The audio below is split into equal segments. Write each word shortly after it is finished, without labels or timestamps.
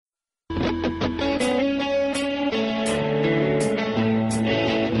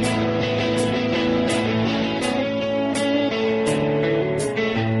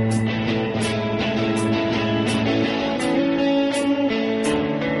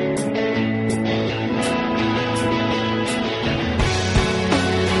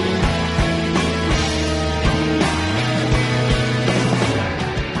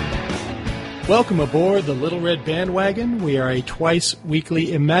Welcome aboard the Little Red Bandwagon. We are a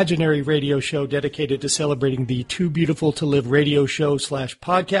twice-weekly imaginary radio show dedicated to celebrating the Too Beautiful to Live radio show /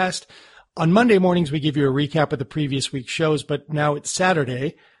 podcast. On Monday mornings, we give you a recap of the previous week's shows, but now it's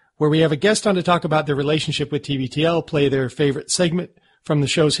Saturday, where we have a guest on to talk about their relationship with TBTL, play their favorite segment from the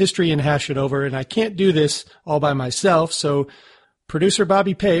show's history, and hash it over. And I can't do this all by myself, so producer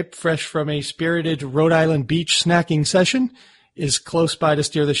Bobby Pape, fresh from a spirited Rhode Island beach snacking session, is close by to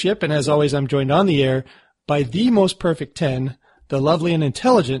steer the ship. And as always, I'm joined on the air by the most perfect 10, the lovely and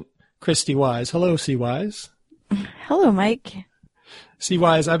intelligent Christy Wise. Hello, C. Wise. Hello, Mike. C.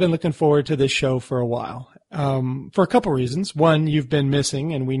 Wise, I've been looking forward to this show for a while, for a couple reasons. One, you've been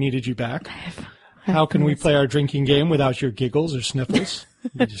missing and we needed you back. How can we play our drinking game without your giggles or sniffles?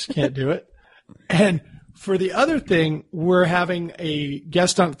 You just can't do it. And for the other thing, we're having a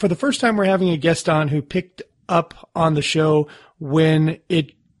guest on. For the first time, we're having a guest on who picked up on the show when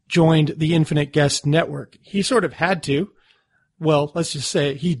it joined the Infinite Guest Network. He sort of had to. Well, let's just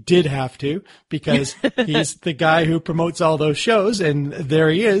say he did have to, because he's the guy who promotes all those shows. And there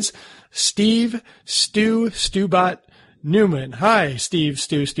he is, Steve Stewbot Newman. Hi, Steve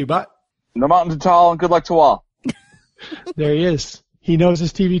Stewbot. No mountain too tall, and good luck to all. There he is. He knows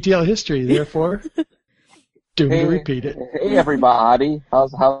his TBTL history, therefore doomed to repeat it. Hey, everybody.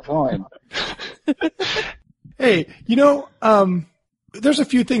 How's it going? Hey, there's a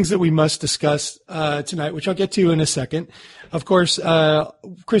few things that we must discuss tonight, which I'll get to in a second. Of course,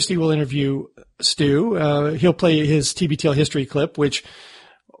 Christy will interview Stu. He'll play his TBTL history clip, which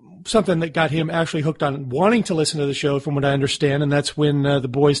something that got him actually hooked on wanting to listen to the show, from what I understand, and that's when the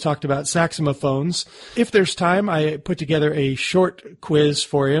boys talked about saxophones. If there's time, I put together a short quiz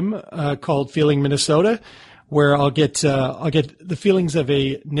for him called Feeling Minnesota, where I'll get the feelings of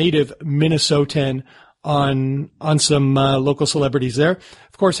a native Minnesotan on some local celebrities there.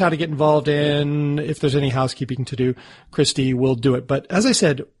 Of course, how to get involved, and if there's any housekeeping to do, Christy will do it. But as I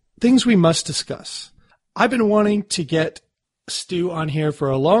said, things we must discuss. I've been wanting to get Stu on here for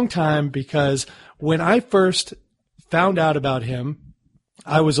a long time, because when I first found out about him,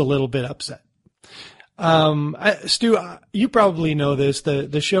 I was a little bit upset. Stu, you probably know this.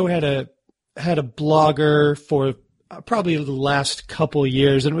 The show had a blogger for probably the last couple of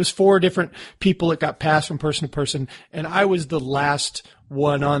years, and it was 4 different people that got passed from person to person, and I was the last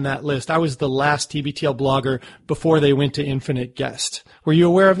one on that list. I was the last TBTL blogger before they went to Infinite Guest. Were you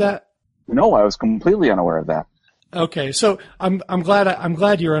aware of that? No, I was completely unaware of that. Okay, so I'm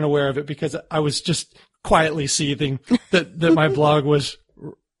glad you're unaware of it, because I was just quietly seething that my blog was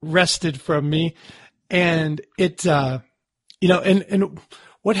wrested from me, and it and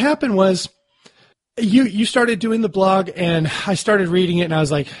what happened was, You started doing the blog, and I started reading it, and I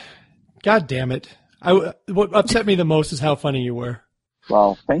was like, God damn it. What upset me the most is how funny you were.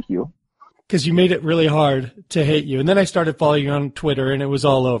 Well, thank you. Because you made it really hard to hate you. And then I started following you on Twitter, and it was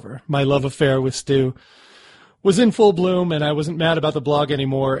all over. My love affair with Stu was in full bloom, and I wasn't mad about the blog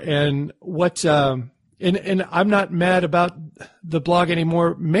anymore. And and I'm not mad about the blog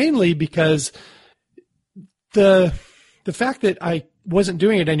anymore, mainly because the fact that I wasn't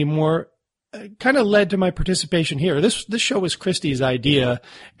doing it anymore kind of led to my participation here. This show was Christy's idea,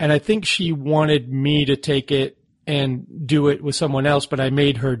 and I think she wanted me to take it and do it with someone else, but I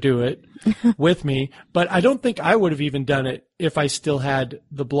made her do it with me. But I don't think I would have even done it if I still had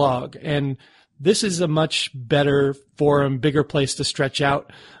the blog. And this is a much better forum, bigger place to stretch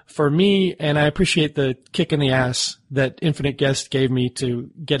out for me, and I appreciate the kick in the ass that Infinite Guest gave me to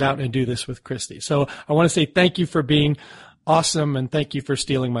get out and do this with Christy. So I want to say thank you for being awesome, and thank you for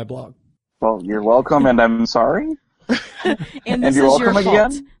stealing my blog. Well, you're welcome, and I'm sorry. And this is your fault.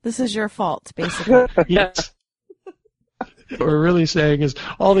 Again? This is your fault, basically. Yes. What we're really saying is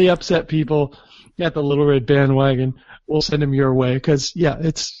all the upset people at the Little Red Bandwagon, we'll send them your way, because, yeah,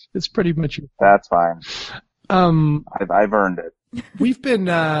 it's pretty much your fault. That's fine. I've earned it. We've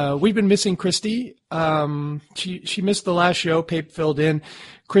been missing Christy. She missed the last show. Pape filled in.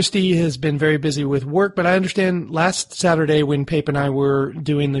 Christy has been very busy with work, but I understand last Saturday when Pape and I were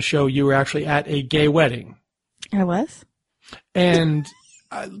doing the show, you were actually at a gay wedding. I was. And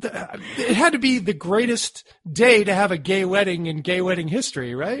it had to be the greatest day to have a gay wedding in gay wedding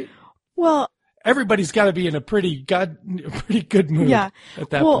history, right? Well, everybody's got to be in a pretty good mood at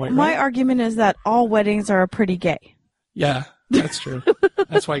that point. Well, right? My argument is that all weddings are pretty gay. Yeah, that's true.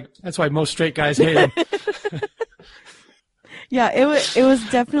 That's why most straight guys hate them. Yeah, it was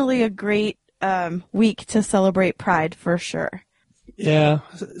definitely a great week to celebrate Pride for sure. Yeah.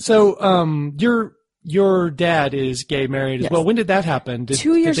 So your dad is gay married as well. When did that happen?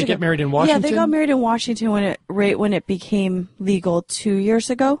 2 years ago. Did they get married in Washington? Yeah, they got married in Washington when it became legal 2 years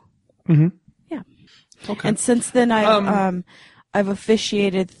ago. Mm-hmm. Okay. And since then, I've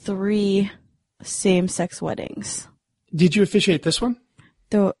officiated 3 same-sex weddings. Did you officiate this one?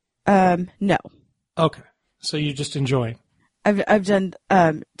 Though, no. Okay. So you're just enjoying. I've done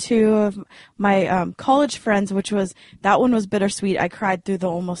 2 of my college friends, that one was bittersweet. I cried through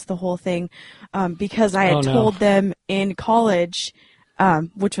almost the whole thing because I had told them in college,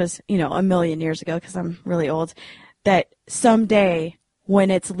 which was a million years ago because I'm really old, that someday when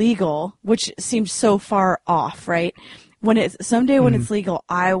it's legal, which seems so far off, right? When it's legal,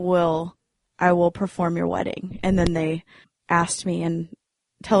 I will perform your wedding. And then they asked me, and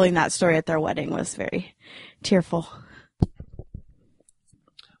telling that story at their wedding was very tearful.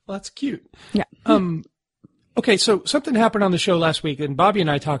 Well, that's cute. Yeah. Okay, so something happened on the show last week, and Bobby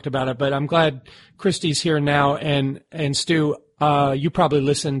and I talked about it, but I'm glad Christy's here now. And Stu, you probably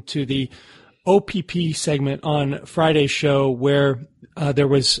listened to the OPP segment on Friday's show where there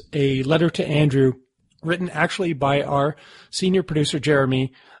was a letter to Andrew written actually by our senior producer,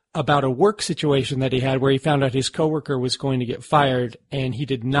 Jeremy, about a work situation that he had where he found out his coworker was going to get fired, and he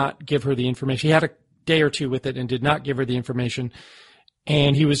did not give her the information. He had a day or two with it and did not give her the information.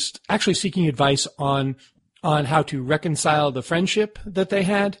 And he was actually seeking advice on how to reconcile the friendship that they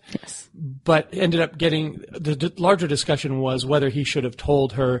had. Yes. But ended up getting the larger discussion was whether he should have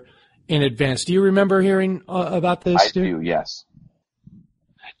told her in advance. Do you remember hearing about this? I do, yes.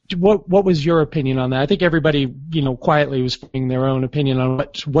 What was your opinion on that? I think everybody, quietly was giving their own opinion on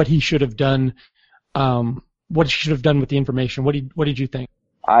what he should have done. What he should have done with the information. What did you think?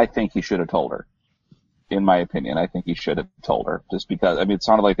 I think he should have told her. In my opinion, I think he should have told her, just because, it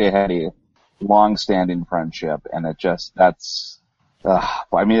sounded like they had a long-standing friendship, and it's a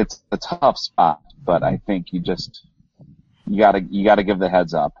tough spot, but I think you gotta give the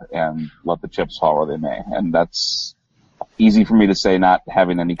heads up and let the chips fall where they may, and that's easy for me to say, not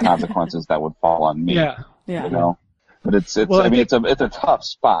having any consequences that would fall on me. Yeah. But it's a tough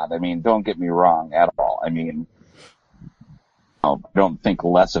spot. Don't get me wrong at all. I don't think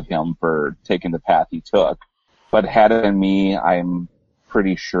less of him for taking the path he took. But had it been me, I'm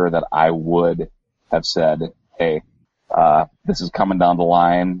pretty sure that I would have said, hey, this is coming down the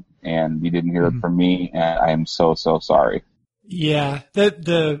line, and you didn't hear it from me, and I am so, so sorry. Yeah. I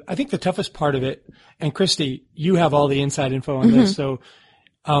think the toughest part of it, and Christy, you have all the inside info on this, so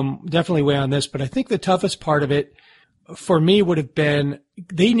definitely weigh on this, but I think the toughest part of it for me would have been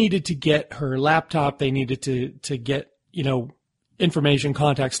they needed to get her laptop, they needed to get, information,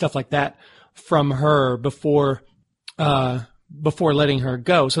 contacts, stuff like that from her before letting her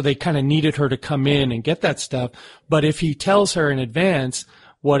go. So they kind of needed her to come in and get that stuff. But if he tells her in advance,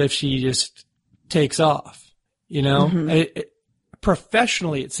 what if she just takes off?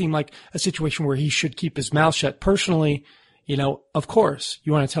 Professionally, it seemed like a situation where he should keep his mouth shut. Personally, of course,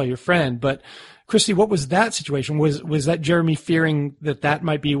 you want to tell your friend. But Christy, what was that situation? Was that Jeremy fearing that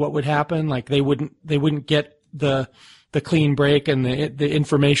might be what would happen? Like they wouldn't get the clean break and the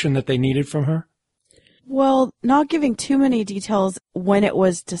information that they needed from her? Well, not giving too many details when it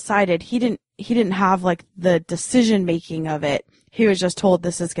was decided. He didn't have like the decision making of it. He was just told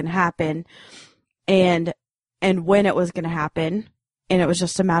this is going to happen and when it was going to happen, and it was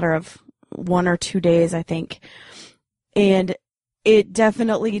just a matter of 1 or 2 days, I think. And it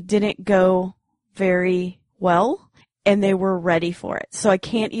definitely didn't go very well, and they were ready for it. So I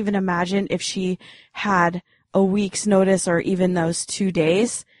can't even imagine if she had a week's notice or even those 2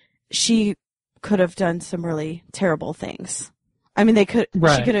 days, she could have done some really terrible things. They could.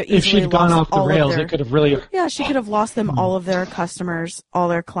 Right. She could have easily if she'd gone off the rails, it could have really. Yeah, she could have lost them, all of their customers, all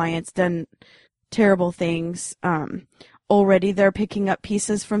their clients, done terrible things. Already they're picking up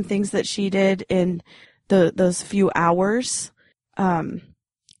pieces from things that she did in those few hours. So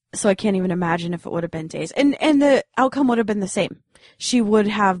I can't even imagine if it would have been days. And the outcome would have been the same. She would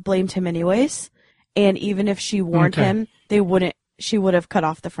have blamed him anyways. And even if she warned him, she would have cut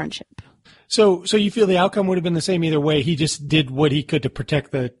off the friendship. So you feel the outcome would have been the same either way? He just did what he could to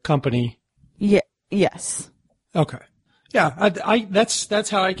protect the company. Yeah. Yes. Okay. Yeah. I that's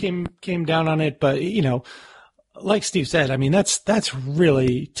how I came down on it. But like Steve said, that's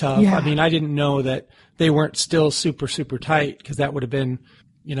really tough. Yeah. I didn't know that they weren't still super, super tight, because that would have been,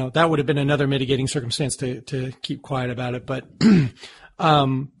 another mitigating circumstance to keep quiet about it. But,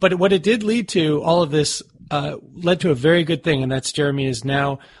 but what it did lead to, all of this, led to a very good thing. And that's Jeremy is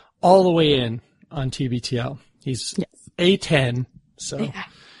now all the way in on TBTL. He's A10. So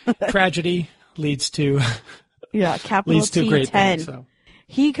tragedy leads to, capital leads to T10. great things. So.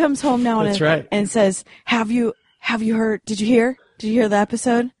 He comes home now and says, have you heard, did you hear the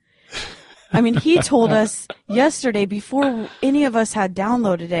episode? He told us yesterday, before any of us had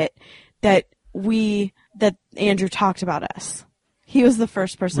downloaded it, that we that Andrew talked about us. He was the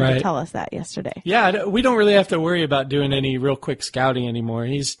first person to Right. tell us that yesterday. Yeah, we don't really have to worry about doing any real quick scouting anymore.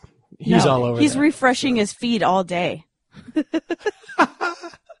 He's No, all over He's that. refreshing his feed all day.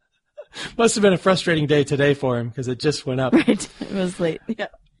 Must have been a frustrating day today for him because it just went up. Right. It was late. Yeah.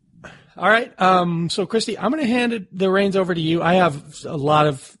 All right. So, Christy, I'm going to hand the reins over to you. I have a lot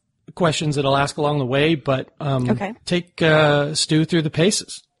of questions that I'll ask along the way, but Okay. take Stu through the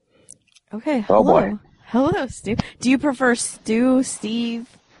paces. Okay. Oh, Hello. boy. Hello, Stu. Do you prefer Stu, Steve,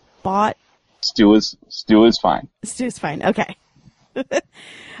 Bot? Stu is fine. Stu's fine. Okay.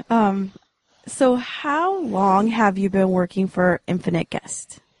 So how long have you been working for Infinite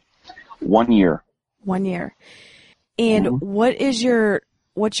Guest? 1 year. 1 year. And what's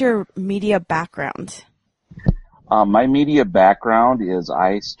your media background? My media background is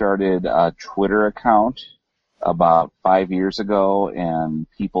I started a Twitter account about 5 years ago, and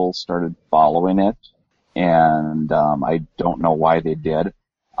people started following it. And I don't know why they did,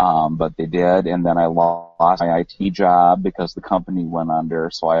 but they did. And then I lost my IT job because the company went under.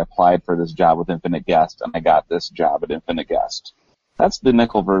 So I applied for this job with Infinite Guest, and I got this job at Infinite Guest. That's the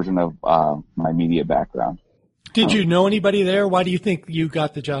nickel version of my media background. Did you know anybody there? Why do you think you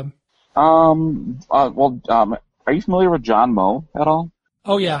got the job? Are you familiar with John Moe at all?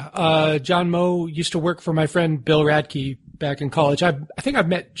 Oh, yeah. John Moe used to work for my friend Bill Radke back in college. I think I've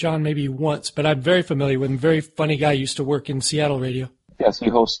met John maybe once, but I'm very familiar with him. Very funny guy. Used to work in Seattle radio. Yes, he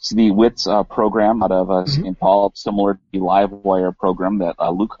hosts the WITS program out of St. Paul, similar to the Livewire program that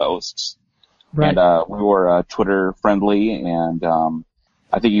Luke hosts. Right. And we were Twitter friendly, and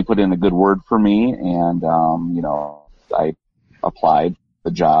I think he put in a good word for me, and I applied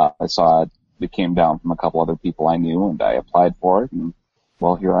the job. I saw it came down from a couple other people I knew, and I applied for it, and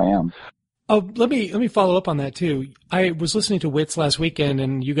well, here I am. Oh, let me follow up on that too. I was listening to Wits last weekend,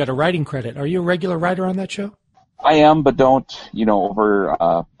 and you got a writing credit. Are you a regular writer on that show? I am, but don't I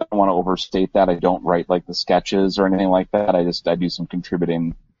don't want to overstate that. I don't write like the sketches or anything like that. I do some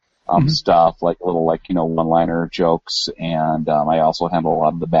contributing stuff, like little one-liner jokes, and I also handle a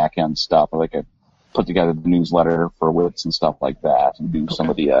lot of the back-end stuff. Like I put together the newsletter for Wits and stuff like that, and do some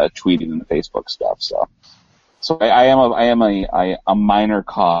of the tweeting and the Facebook stuff. So I am a minor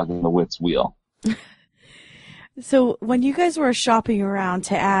cog in the Wits wheel. So when you guys were shopping around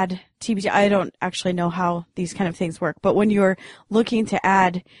to add TBTL, I don't actually know how these kind of things work, but when you were looking to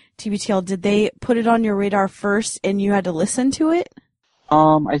add TBTL, did they put it on your radar first and you had to listen to it?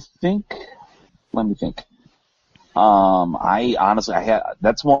 I think, let me think. I honestly,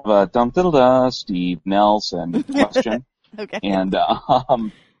 that's more of a Steve Nelson question. Okay. And,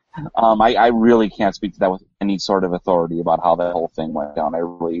 I really can't speak to that with any sort of authority about how that whole thing went down.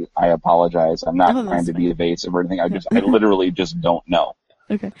 I apologize. I'm not trying to be evasive or anything. I literally just don't know.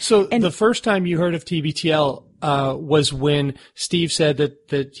 Okay. So the first time you heard of TBTL was when Steve said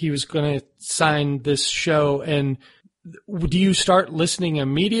that he was going to sign this show. And do you start listening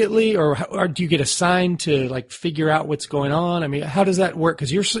immediately, or do you get assigned to like figure out what's going on? I mean, how does that work?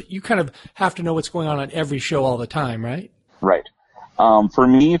 Because you kind of have to know what's going on every show all the time, right? Right. For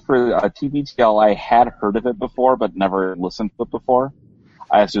me, for TBTL, I had heard of it before, but never listened to it before.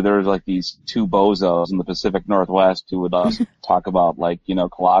 There was like these two bozos in the Pacific Northwest who would talk about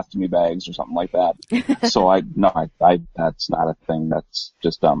colostomy bags or something like that. So I that's not a thing. That's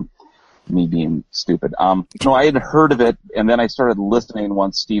just me being stupid. No, I had heard of it, and then I started listening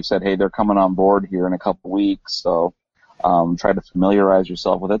once Steve said, "Hey, they're coming on board here in a couple weeks." So try to familiarize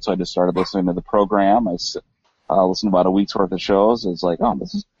yourself with it. So I just started listening to the program. I listened to about a week's worth of shows. It's like, oh,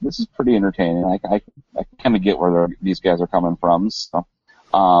 this is pretty entertaining. I kind of get where these guys are coming from. So,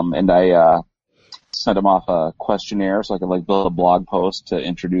 and I sent them off a questionnaire so I could build a blog post to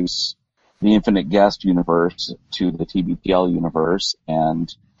introduce the Infinite Guest universe to the TBTL universe,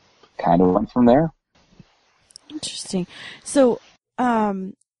 and kind of went from there. Interesting. So,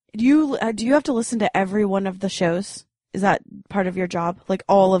 do you have to listen to every one of the shows? Is that part of your job? Like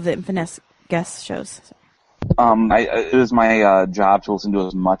all of the Infinite Guest shows? It is my job to listen to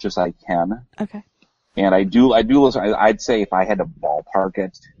as much as I can. Okay. And I do listen. I'd say if I had to ballpark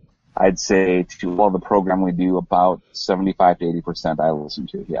it, I'd say to all the program we do, about 75 to 80% I listen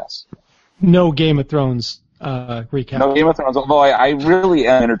to, yes. No Game of Thrones recap. No Game of Thrones, although I really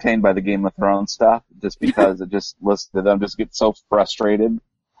am entertained by the Game of Thrones stuff, just because listen to them just get so frustrated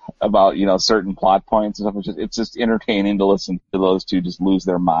about, certain plot points and stuff. It's just entertaining to listen to those two just lose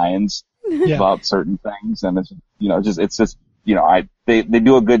their minds about certain things. And they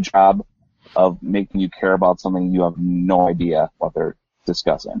do a good job of making you care about something you have no idea what they're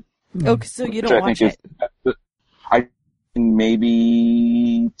discussing. Oh, so you don't watch it? I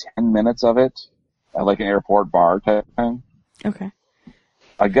maybe 10 minutes of it. at like an airport bar type thing. Okay.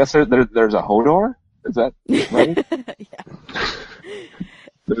 I guess there's a Hodor. Is that right? Yeah.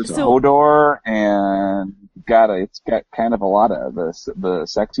 There's a Hodor, and it's got kind of a lot of the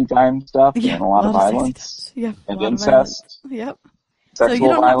sexy time stuff and a lot of violence and incest. Yep. Sexual so you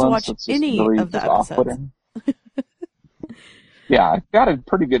don't violence. have to watch any of the episodes. Yeah, I got it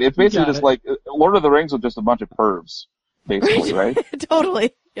pretty good. It's basically just like Lord of the Rings with just a bunch of pervs, basically, right?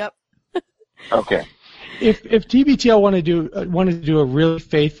 Totally. Yep. Okay. If TBTL wanted to do a really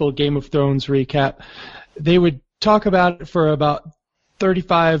faithful Game of Thrones recap, they would talk about it for about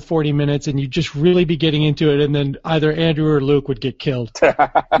 35, 40 minutes, and you'd just really be getting into it, and then either Andrew or Luke would get killed.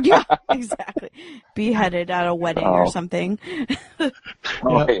 Yeah, exactly. Beheaded at a wedding or something.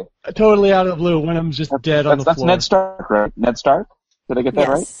 Okay. Totally out of the blue. One of them's just dead on the floor. That's Ned Stark, right? Ned Stark? Did I get that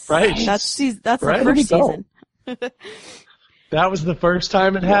right? Right. That's the first season. That was the first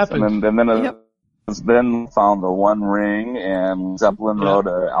time it happened. And then found the One Ring, and Zeppelin wrote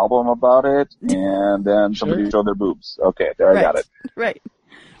an album about it, and then somebody showed their boobs. Okay, there I got it. Right.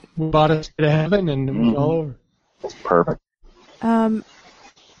 We bought us to heaven, and it was all over. Perfect.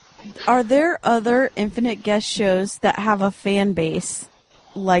 Are there other Infinite Guest shows that have a fan base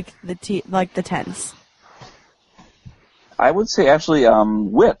like the Tens? I would say actually,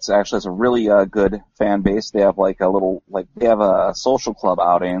 Wits actually has a really good fan base. They have they have a social club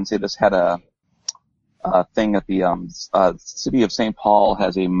outings. They just had a thing at the city of St. Paul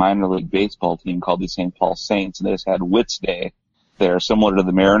has a minor league baseball team called the St. Paul Saints, and they just had Wits Day there, similar to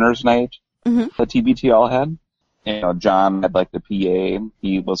the Mariners Night that TBTL had. And John had like the PA.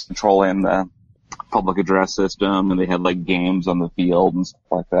 He was controlling the public address system, and they had like games on the field and stuff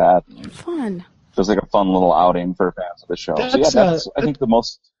like that. Fun. It was like a fun little outing for fans of the show. That's I think the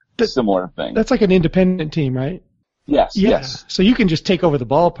most similar thing. That's like an independent team, right? Yes. Yeah. Yes. So you can just take over the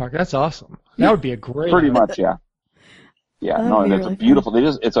ballpark. That's awesome. That would be a great. Pretty much, yeah. Yeah, and it's really a beautiful.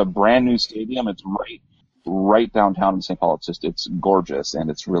 It's a brand new stadium. It's right downtown in St. Paul. It's gorgeous,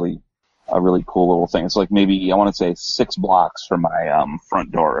 and it's really a really cool little thing. It's like maybe I want to say 6 blocks from my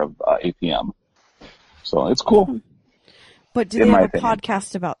front door of APM. So it's cool. But do they have a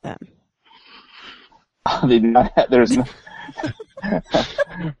podcast about them? They do not. There's no.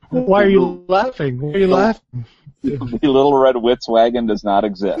 Why are you laughing? Why are you laughing? The Little Red Wits wagon does not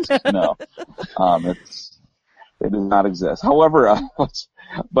exist. No, it does not exist. However,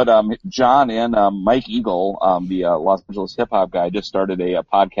 John and Mike Eagle, the Los Angeles hip hop guy, just started a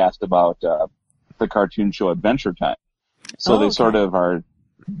podcast about the cartoon show Adventure Time. So they sort of are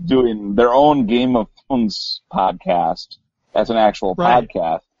doing their own Game of Thrones podcast as an actual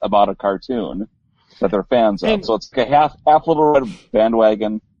podcast about a cartoon that they're fans of. So it's like a half Little Red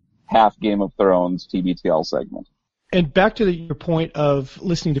bandwagon, half Game of Thrones TBTL segment. And back to your point of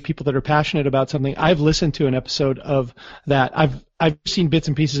listening to people that are passionate about something, I've listened to an episode of that. I've seen bits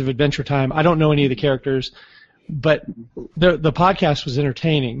and pieces of Adventure Time. I don't know any of the characters, but the podcast was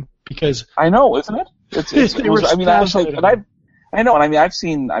entertaining because I know, isn't it? I mean, I was like, I know, and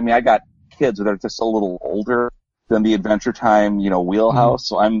I mean, I got kids that are just a little older than the Adventure Time, wheelhouse,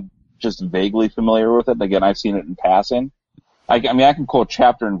 so I'm just vaguely familiar with it. Again, I've seen it in passing. I can quote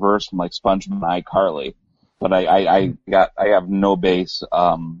chapter and verse from like SpongeBob and iCarly, but I have no base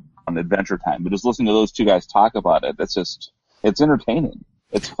on Adventure Time. But just listening to those two guys talk about it, it's entertaining.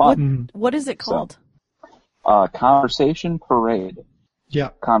 It's fun. What is it called? Conversation Parade. Yeah.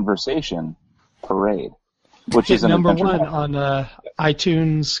 Conversation Parade. Which is number one on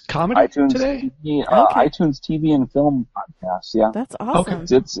iTunes Comedy today? iTunes TV and Film podcast, yeah. That's awesome.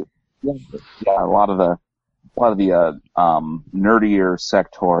 It's a lot of the nerdier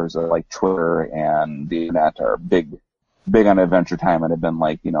sectors like Twitter and the internet are big on Adventure Time and have been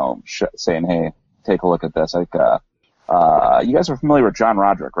like, saying, hey, take a look at this. Like, you guys are familiar with John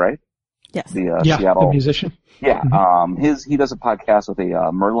Roderick, right? Yes. The musician. Yeah. He does a podcast with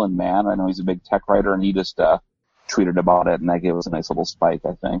a Merlin Mann. I know he's a big tech writer, and he just tweeted about it, and that gave us a nice little spike,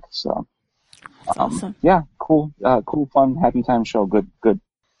 I think. So, awesome. Yeah, cool, fun, happy time show. Good.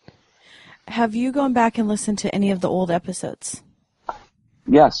 Have you gone back and listened to any of the old episodes?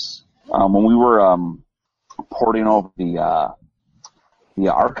 Yes. When we were porting over the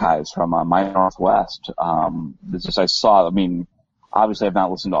archives from My Northwest, I saw. I mean, obviously, I've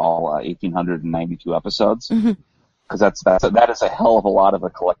not listened to all 1,892 episodes because that is a hell of a lot of a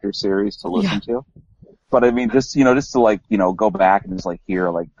collector series to listen to. But I mean, just to like go back and just like hear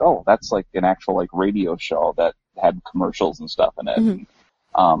like, oh, that's like an actual like radio show that had commercials and stuff in it. And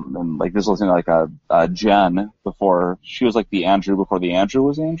like just listening to like a Jen before she was like the Andrew before the Andrew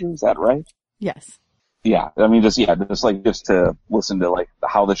was Andrew. Is that right? Yes. Yeah, I mean, just to listen to like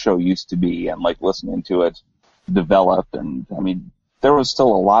how the show used to be and like listening to it develop, and I mean, there was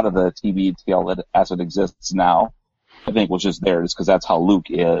still a lot of the TBTL that as it exists now, I think was just there just because that's how Luke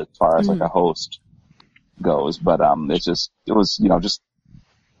is as far as like a host goes. But it was just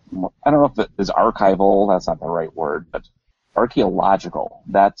I don't know if it is archival. That's not the right word, but archaeological.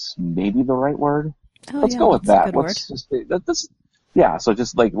 That's maybe the right word. Let's go with that. Let's just say that this. Yeah, so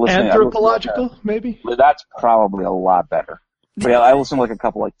just like listening. Anthropological, maybe? That's probably a lot better. But yeah, I listened to like a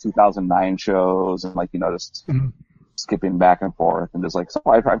couple like 2009 shows and like, just skipping back and forth and just like, so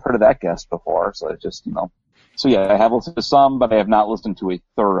I've heard of that guest before. So it's just, so yeah, I have listened to some, but I have not listened to a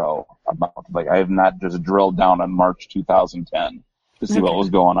thorough amount. Like I have not just drilled down on March 2010 to see what was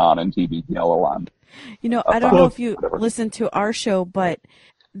going on in TBTL a lot. I don't know if you listened to our show, but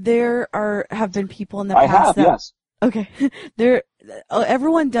there have been people in the past that, yes. Okay.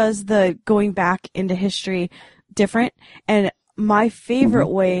 Everyone does the going back into history different. And my favorite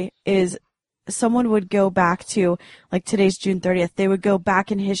way is someone would go back to, like today's June 30th. They would go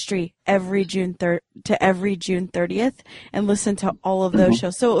back in history every June 30th and listen to all of those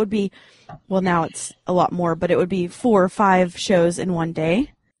shows. So it would be, well, now it's a lot more, but it would be 4 or 5 shows in one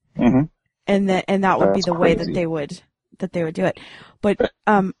day. And that would be the way that they would do it. But,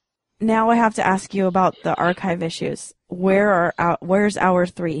 now I have to ask you about the archive issues. Where's Hour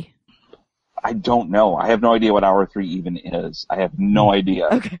 3? I don't know. I have no idea what Hour 3 even is. I have no idea.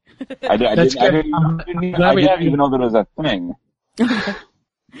 Okay. I didn't even know that was a thing. Okay.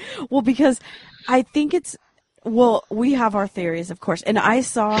 Well, because I think we have our theories, of course. And I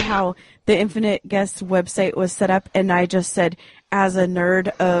saw how the Infinite Guest website was set up, and I just said, as a nerd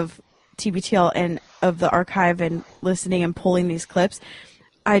of TBTL and of the archive and listening and pulling these clips,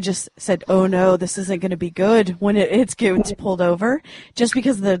 I just said, oh no, this isn't going to be good when it gets pulled over, just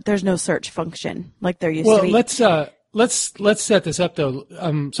because there's no search function like there used to be. Well, let's set this up though.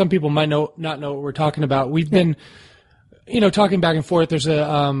 Some people might not know what we're talking about. We've been, talking back and forth. There's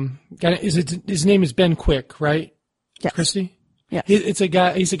a guy. His name is Ben Quick, right? Yes. Christy? Yeah. Mm-hmm.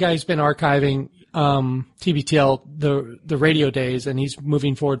 He's a guy who's been archiving TBTL the radio days, and he's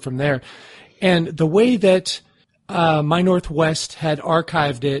moving forward from there. And the way that My Northwest had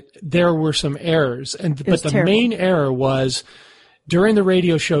archived it, there were some errors, but the main error was during the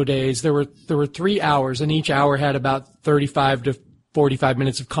radio show days there were 3 hours, and each hour had about 35 to 45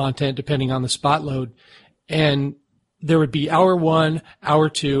 minutes of content depending on the spot load, and there would be Hour 1, Hour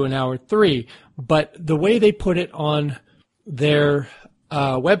 2, and Hour 3. But the way they put it on their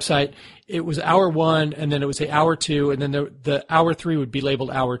website, it was Hour 1, and then it would say Hour 2, and then the Hour 3 would be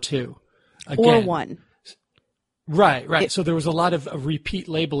labeled Hour 2. Again. Or 1. Right. So there was a lot of repeat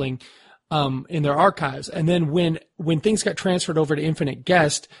labeling in their archives. And then when things got transferred over to Infinite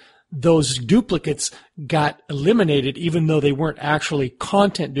Guest, those duplicates got eliminated, even though they weren't actually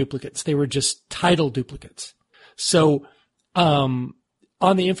content duplicates. They were just title duplicates. So on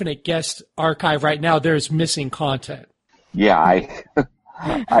the Infinite Guest archive right now, there's missing content. Yeah,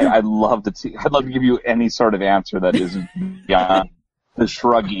 I'd love to give you any sort of answer that isn't beyond the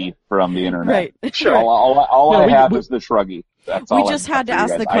shruggy from the internet. Right. Sure. All I have is the shruggy. That's all. We just had to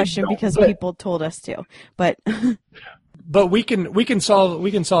ask the question because people told us to. But we can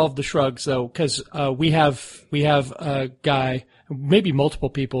solve the shrugs though, because we have a guy, maybe multiple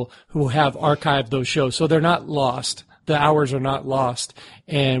people, who have archived those shows, so they're not lost. The hours are not lost,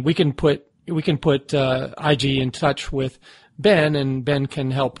 and we can put IG in touch with Ben, and Ben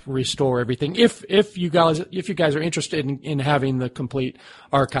can help restore everything if you guys are interested in having the complete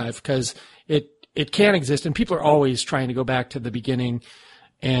archive, because it can exist, and people are always trying to go back to the beginning,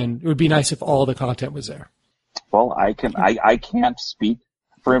 and it would be nice if all the content was there. Well, I can't speak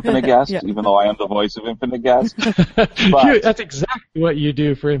for Infinite Guest, Yeah. even though I am the voice of Infinite Guest. But That's exactly what you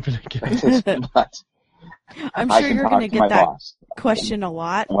do for Infinite Guest. but I'm I sure can you're talk going to to get my that boss. question a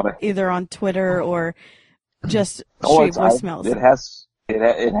lot, What either on Twitter or just Oh, straight voicemails.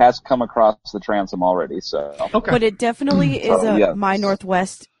 it has come across the transom already. So Okay. But it definitely is a yeah. My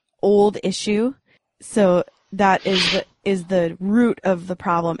Northwest old issue, so that is the root of the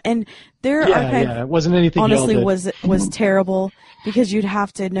problem. And their archive it wasn't anything honestly y'all did. was terrible, because you'd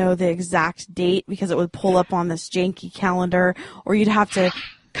have to know the exact date because it would pull up on this janky calendar, or you'd have to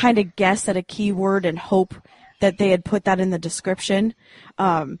kind of guess at a keyword and hope that they had put that in the description.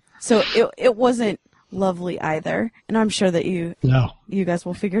 So it wasn't lovely either, and I'm sure that you guys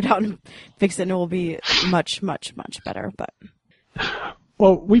will figure it out and fix it, and it will be much, much, much better. But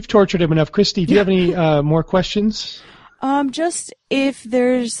Well, we've tortured him enough. Christy, do you have any more questions? just if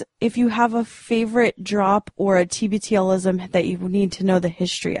you have a favorite drop or a TBTLism that you need to know the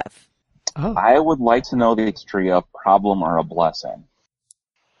history of. Oh, I would like to know the history of Problem or a Blessing.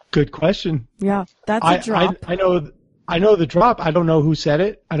 good question. Yeah, that's a drop. I know the drop. I don't know who said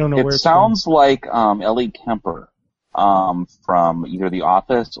it. I don't know where It it's sounds like Ellie Kemper from either The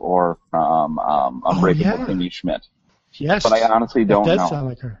Office or from Unbreakable Kimmy Schmidt. Yes, but I honestly don't It does know. sound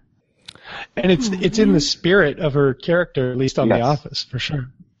like her. And it's in the spirit of her character, at least on The Office, for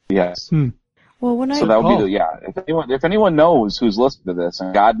sure. Yes. Well, So that would be If anyone knows who's listening to this,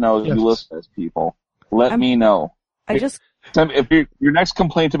 and God knows who listens to this, people, let me know. If your next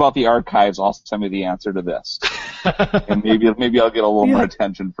complaint about the archives, also send me the answer to this, and maybe I'll get a little more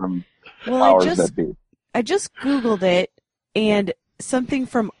attention from powers that be. I just Googled it, and something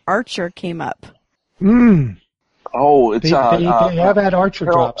from Archer came up. Oh, it's they have had Archer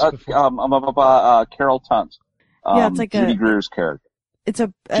drops before. Carol Tunt. It's like Judy Greer's character. It's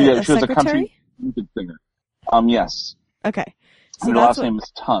a she was secretary? a country music singer. Yes. Okay. So her last name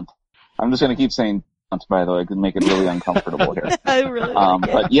is Tunt. I'm just going to keep saying Tunt, by the way, to make it really uncomfortable here. I really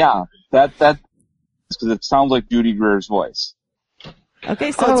but yeah, that's because it sounds like Judy Greer's voice.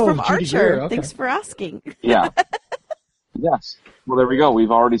 Okay, so it's from Judy Archer. Greer, okay. Thanks for asking. Yeah. Yes. Well, there we go.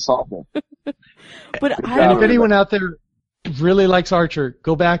 We've already solved it. But and if anyone out there really likes Archer,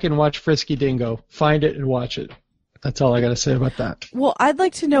 go back and watch Frisky Dingo. Find it and watch it. That's all I got to say about that. Well, I'd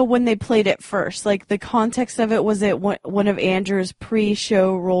like to know when they played it first. Like, the context of it. Was it one of Andrew's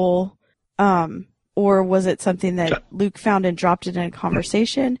pre-show role, or was it something that Luke found and dropped it in a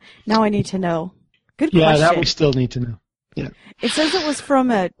conversation? Now I need to know. Good question. Yeah, that we still need to know. Yeah. It says it was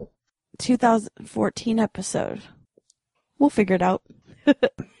from a 2014 episode. We'll figure it out. All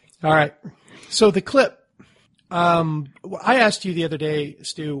right. So the clip, I asked you the other day,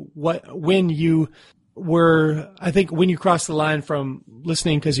 Stu, when you crossed the line from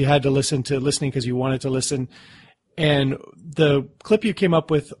listening because you had to listen to listening because you wanted to listen, and the clip you came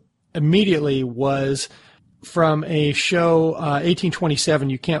up with immediately was from a show, 1827,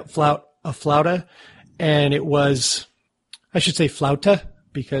 You Can't Flout a Flauta, and it was, I should say flauta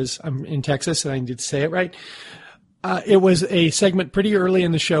because I'm in Texas and I need to say it right. It was a segment pretty early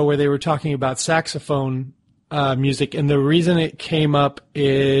in the show where they were talking about saxophone music, and the reason it came up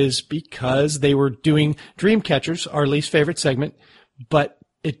is because they were doing Dreamcatchers, our least favorite segment, but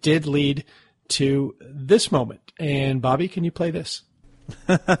it did lead to this moment. And Bobby, can you play this?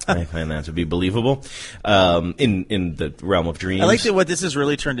 I find that to be believable. In the realm of dreams. I like that what this has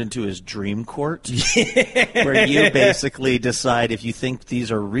really turned into is Dream Court, where you basically decide if you think these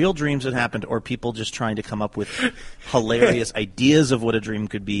are real dreams that happened or people just trying to come up with hilarious ideas of what a dream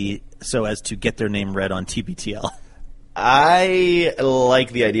could be so as to get their name read on TBTL. I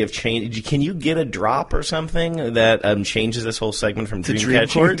like the idea of change. Can you get a drop or something that changes this whole segment from Dream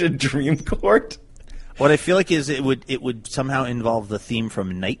Court to Dream Court? What I feel like is it would somehow involve the theme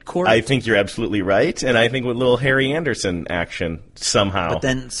from Night Court. I think you're absolutely right, and I think with little Harry Anderson action somehow. But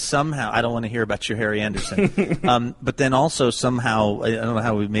then somehow, I don't want to hear about your Harry Anderson. But then also somehow, I don't know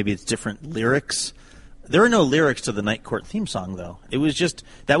how maybe it's different lyrics. There are no lyrics to the Night Court theme song, though. It was just,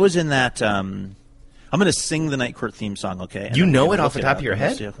 that was in that, I'm going to sing the Night Court theme song, okay? You know it off the top of your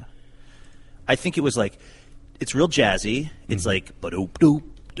head? I think it was like, it's real jazzy. It's like, ba-doop-doop.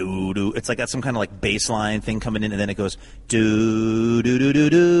 Do-do. It's like got some kind of like bass line thing coming in, and then it goes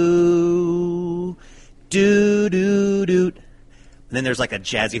do-do-do-do-do, do-do-do. And then there's like a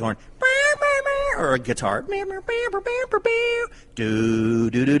jazzy horn or a guitar.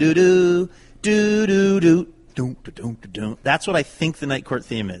 Do-do-do-do-do, do-do-do. That's what I think the Night Court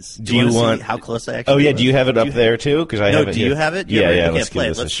theme is. Do you want to see how close I actually? Oh yeah, do you have it up there too? Because I have it. Do you have it? Yeah. Okay, Let's play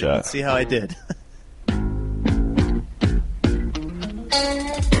give this a shot. Let's see how I did.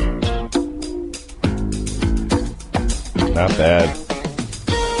 Not bad.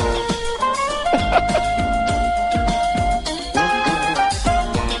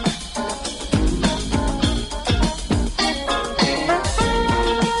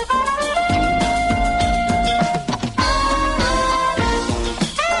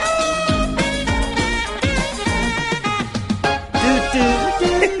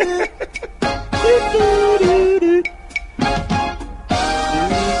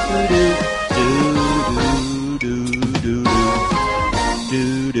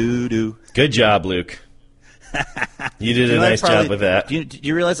 Good job, Luke. You did a nice job with that. Do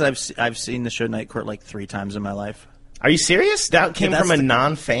you realize that I've seen the show Night Court like 3 times in my life? Are you serious? That came from a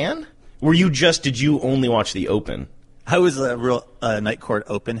non-fan? Did you only watch the open? I was a real Night Court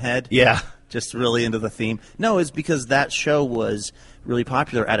open head. Yeah. Just really into the theme. No, it's because that show was really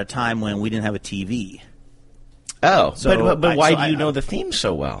popular at a time when we didn't have a TV. Oh, So but why do you I- know the theme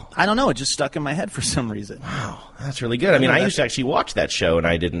so well? I don't know. It just stuck in my head for some reason. Wow, that's really good. I mean, I used to actually watch that show, and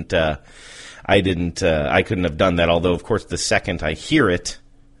I couldn't have done that. Although, of course, the second I hear it,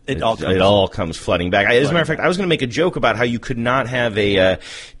 It all all comes flooding back. As a matter of fact, I was going to make a joke about how you could not have a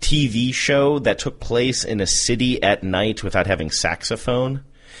TV show that took place in a city at night without having saxophone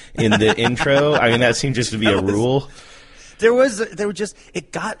in the intro. I mean, that seemed just to be a rule. There were just,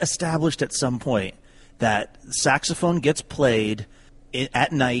 it got established at some point that saxophone gets played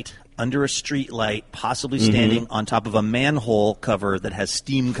at night under a street light, possibly standing on top of a manhole cover that has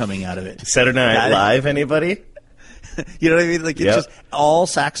steam coming out of it. Saturday Night Live, anybody? You know what I mean? Like, it's Yep. just all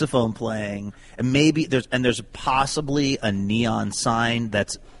saxophone playing, and maybe there's possibly a neon sign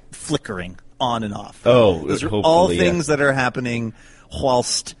that's flickering on and off. Oh, those are hopefully, all yeah. things that are happening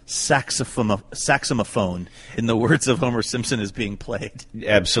whilst saxophone, in the words of Homer Simpson, is being played.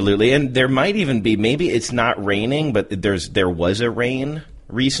 Absolutely, and there might even be, maybe it's not raining, but there was a rain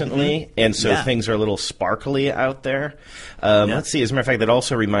recently, and so Yeah. things are a little sparkly out there. Let's see, as a matter of fact, that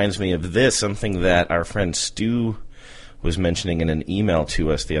also reminds me of this, something that our friend Stu was mentioning in an email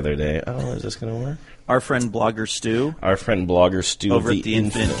to us the other day. Oh, is this going to work? Our friend Blogger Stu Our friend Blogger Stu over of at the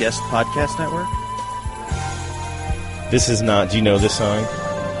Infinite Guest Podcast Network. This is not, do you know this song?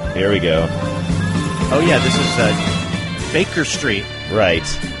 Here we go. Oh yeah, this is Baker Street. Right.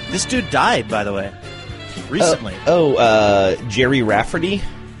 This dude died, by the way, recently. Jerry Rafferty?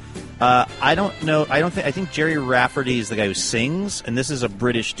 I don't know. I think Jerry Rafferty is the guy who sings, and this is a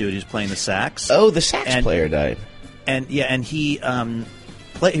British dude who's playing the sax. Oh, the sax And- player died. And he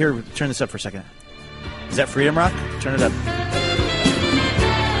play here. Turn this up for a second. Is that Freedom Rock? Turn it up.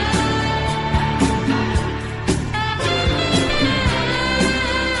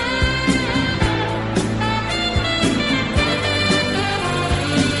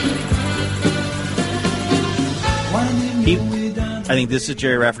 I think this is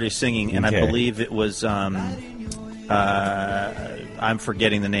Jerry Rafferty singing, and Okay. I believe it was. I'm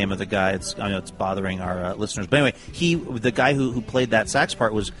forgetting the name of the guy. I know it's bothering our listeners, but anyway, the guy who played that sax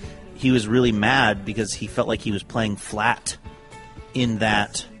part was really mad because he felt like he was playing flat in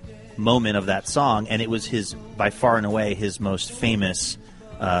that moment of that song, and it was by far and away his most famous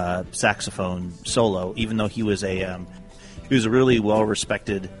saxophone solo. Even though he was a really well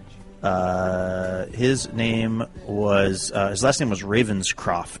respected. His last name was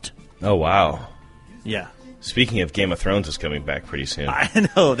Ravenscroft. Oh, wow. Yeah. Speaking of, Game of Thrones is coming back pretty soon. I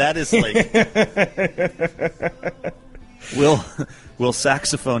know, that is like will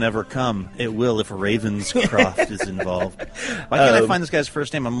saxophone ever come? It will if Ravenscroft is involved. Why can't I find this guy's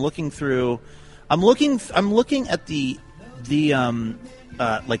first name? I'm looking at the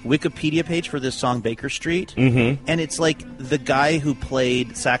like Wikipedia page for this song Baker Street, and it's like the guy who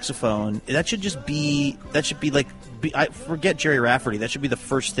played saxophone. That should be like I forget Jerry Rafferty. That should be the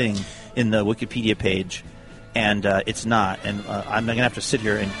first thing in the Wikipedia page. And it's not. And I'm going to have to sit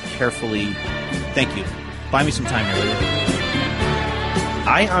here and carefully... Thank you. Buy me some time here, will you?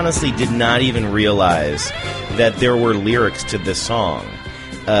 I honestly did not even realize that there were lyrics to this song.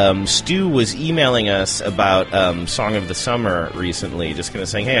 Stu was emailing us about Song of the Summer recently, just kind of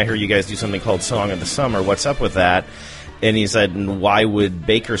saying, hey, I hear you guys do something called Song of the Summer. What's up with that? And he said, why would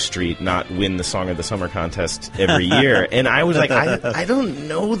Baker Street not win the Song of the Summer contest every year? And I was like, I don't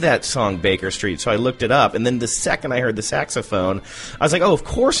know that song, Baker Street. So I looked it up. And then the second I heard the saxophone, I was like, oh, of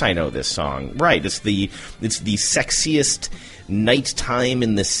course I know this song. Right. It's the sexiest nighttime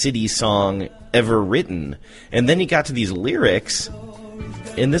in the city song ever written. And then he got to these lyrics,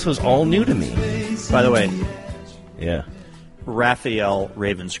 and this was all new to me. By the way, Yeah. Raphael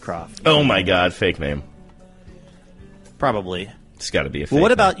Ravenscroft. Oh, my God. Fake name. Probably. It's got to be a fake Well, what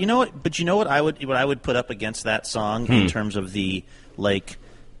name. about, you know what? But you know what I would put up against that song in terms of the, like,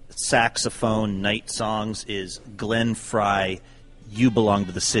 saxophone night songs is Glenn Frey, You Belong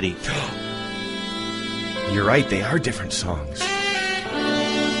to the City. You're right. They are different songs.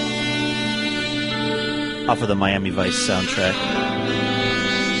 Off of the Miami Vice soundtrack.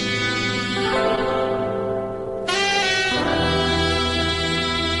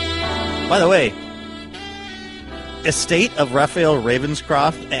 By the way, estate of Raphael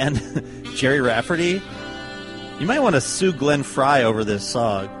Ravenscroft and Jerry Rafferty, you might want to sue Glenn Frey over this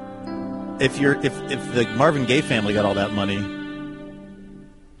song. If the Marvin Gaye family got all that money.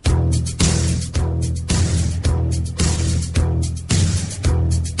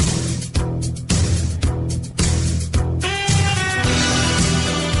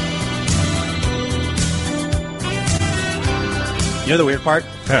 You know the weird part?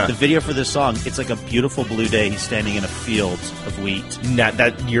 Huh. The video for this song, it's like a beautiful blue day. He's standing in a field of wheat. Not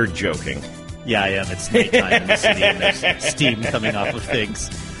that you're joking. Yeah, I am. It's nighttime in the city, and there's steam coming off of things.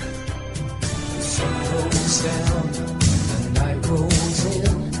 The sun goes down, the night rolls in. You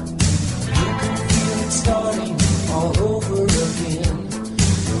can feel it starting all over again. The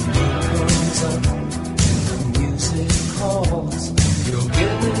moon comes up and the music calls. You're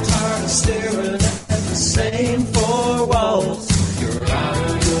getting tired of staring at the same four walls. You're out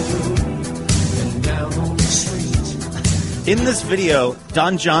of your room and down on the street. In this video,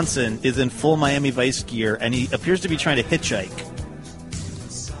 Don Johnson is in full Miami Vice gear, and he appears to be trying to hitchhike.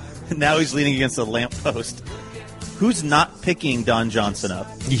 Now he's leaning against a lamppost. Who's not picking Don Johnson up?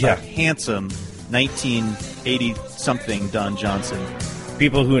 Yeah. A handsome 1980-something Don Johnson.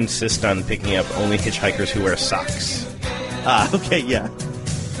 People who insist on picking up only hitchhikers who wear socks. Ah, okay, yeah. But you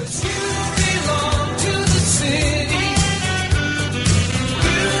belong to the city.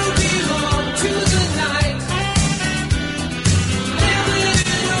 You belong to the night. Living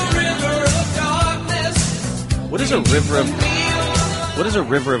in a river of darkness. What does a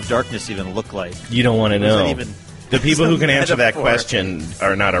river of darkness even look like? You don't want to What does know. that even- The people who can It's a answer that metaphor. question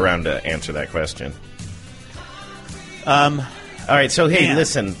are not around to answer that question. All right, so hey, Man.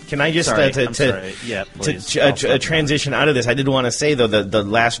 listen, can I just Sorry, to I'm sorry. Yeah, please. to transition out of this? I did want to say though that the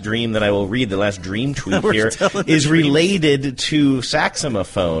last dream that I will read, the last dream tweet We're here, telling the is dreams. related to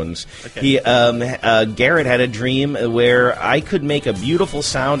saxophones. Okay. He Garrett had a dream where I could make a beautiful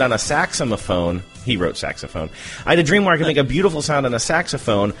sound on a saxophone. He wrote saxophone. I had a dream where I could make a beautiful sound on a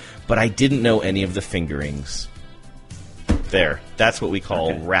saxophone, but I didn't know any of the fingerings. There, that's what we call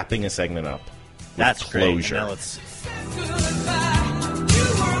Okay. wrapping a segment up. with That's closure. Great. Now let's Goodbye. You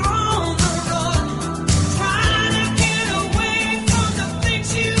were on the run, trying to get away from the things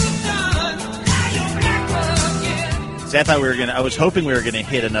you've done. Now you're back again. See, I was hoping we were gonna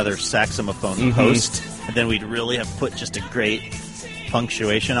hit another saxophone post, and then we'd really have put just a great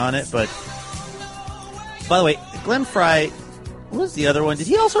punctuation on it. But by the way, Glenn Frey, what was the other one? Did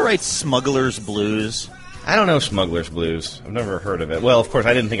he also write Smuggler's Blues? I don't know Smuggler's Blues. I've never heard of it. Well, of course,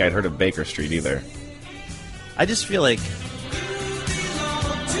 I didn't think I'd heard of Baker Street either. I just feel like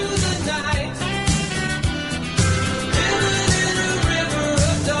Belong to the night. Living in a river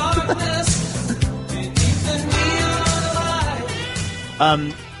of darkness. Beneath the neon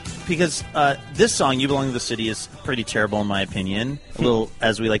light. because this song, "You Belong to the City," is pretty terrible in my opinion. A little,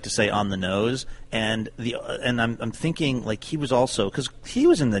 as we like to say, on the nose. And I'm thinking like he was also, because he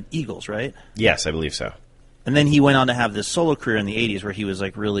was in the Eagles, right? Yes, I believe so. And then he went on to have this solo career in the '80s where he was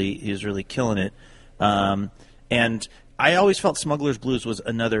really killing it. And I always felt Smuggler's Blues was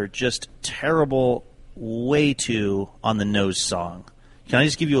another just terrible, way too on the nose song. Can I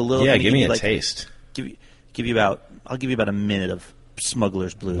just give you a little? Yeah, let give me a like, taste. I'll give you about a minute of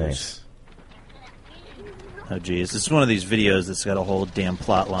Smuggler's Blues. Nice. Oh, geez. This is one of these videos that's got a whole damn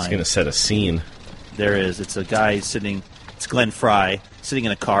plot It's line. going to set a scene. There is. It's a guy sitting. It's Glenn Frey sitting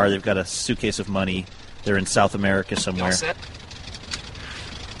in a car. They've got a suitcase of money. They're in South America somewhere.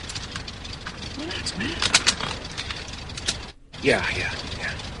 Yeah.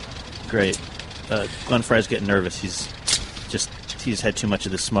 Great. Glenn Frey's getting nervous. He's had too much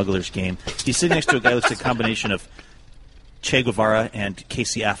of the smuggler's game. He's sitting next to a guy who looks like a combination of Che Guevara and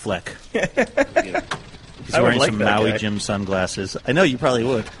Casey Affleck. He's I would wearing like some that Maui guy. Jim sunglasses. I know you probably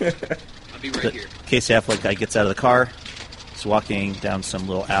would. I'll be right here. Casey Affleck guy gets out of the car. He's walking down some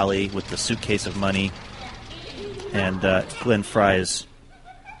little alley with the suitcase of money. And Glenn Frey is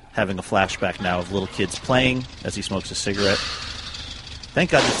having a flashback now of little kids playing as he smokes a cigarette. Thank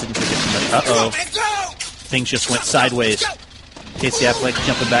God this didn't take it too much. Uh-oh. Things just went sideways. Casey Affleck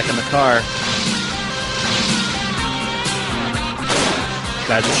jumping back in the car.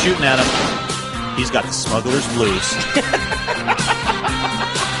 Guys are shooting at him. He's got the smuggler's blues.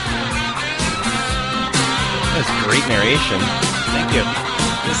 That's great narration. Thank you.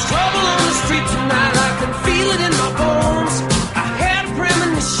 There's trouble on the street tonight, I can feel it in my bones. I had a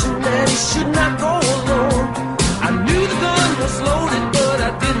premonition that he should not go alone. I knew the gun was loaded, but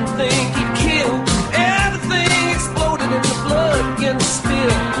I didn't think he'd kill. Everything exploded and the blood began to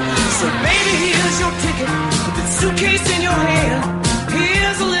spill. So baby, here's your ticket, put the suitcase in your hand.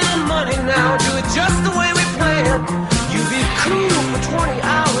 Here's a little money now, do it just the way we planned. You be cool for 20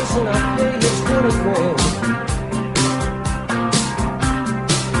 hours and I'll pay you 20 grand.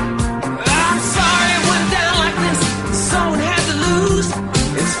 I'm sorry it went down like this. Someone had to lose.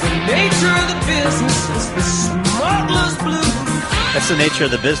 It's the nature of the business. It's the smuggler's blues. That's the nature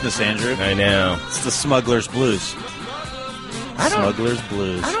of the business, Andrew. I know. It's the smuggler's blues. Smuggler's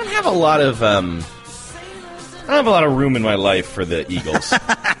blues. I don't have a lot of room in my life for the Eagles.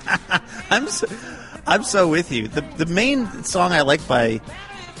 I'm so with you. The main song I like by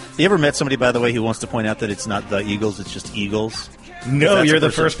You ever met somebody, by the way, who wants to point out that it's not the Eagles, it's just Eagles? No, That's you're a the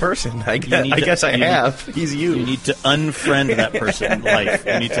person. first person. I need to- guess I you have. He's you. You need to unfriend that person in life.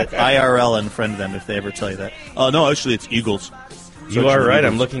 You need to IRL unfriend them if they ever tell you that. Oh, no, actually, it's Eagles. You are right.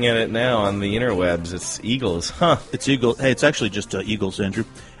 I'm looking at it now on the interwebs. It's Eagles. Huh. It's Eagles. Hey, it's actually just Eagles, Andrew.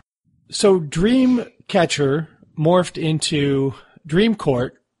 So Dreamcatcher morphed into Dream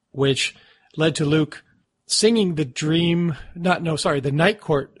Court, which led to Luke singing the the Night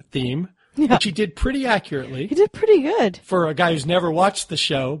Court theme, which he did pretty accurately. He did pretty good. For a guy who's never watched the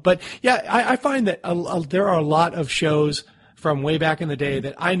show. But yeah, I find that there are a lot of shows from way back in the day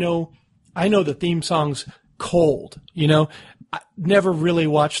that I know the theme songs cold. I never really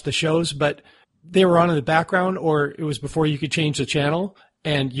watched the shows, but they were on in the background, or it was before you could change the channel,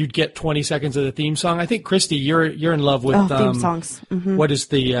 and you'd get 20 seconds of the theme song. I think, Christy, you're in love with theme songs. Mm-hmm. What is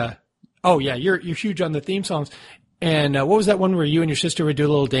the? You're huge on the theme songs. And what was that one where you and your sister would do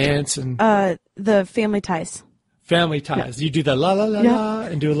a little dance and the Family Ties. Family Ties. You do the la la la la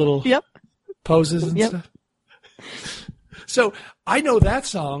and do a little poses and stuff. So I know that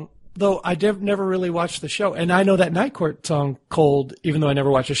song, though I never really watched the show, and I know that Night Court song cold, even though I never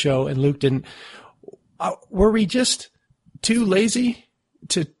watched the show, and Luke didn't. Were we just too lazy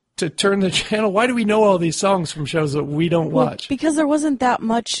to turn the channel? Why do we know all these songs from shows that we don't watch? Because there wasn't that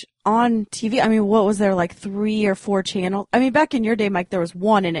much on TV. I mean, what was there, like 3 or 4 channels? I mean, back in your day, Mike, there was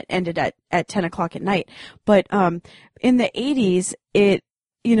one and it ended at 10 o'clock at night. But in the 80s,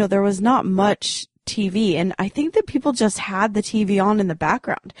 there was not much TV. And I think that people just had the TV on in the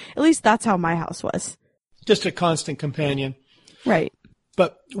background. At least that's how my house was. Just a constant companion. Right.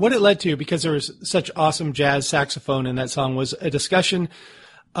 But what it led to, because there was such awesome jazz saxophone in that song, was a discussion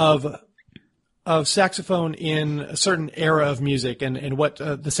of saxophone in a certain era of music and what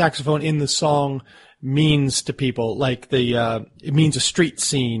the saxophone in the song means to people. Like it means a street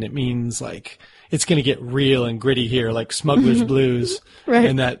scene. It means like it's going to get real and gritty here, like Smuggler's Blues, right.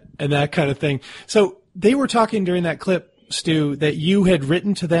 and that kind of thing. So they were talking during that clip, Stu, that you had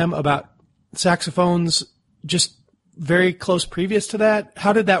written to them about saxophones just very close previous to that.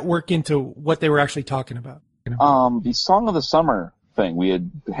 How did that work into what they were actually talking about? The Song of the Summer thing. We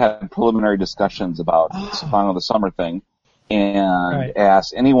had preliminary discussions about the Song of the Summer thing, and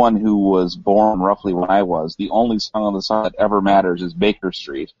asked anyone who was born roughly when I was, the only Song of the Summer that ever matters is Baker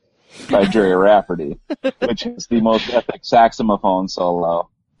Street by Jerry Rafferty, which is the most epic saxophone solo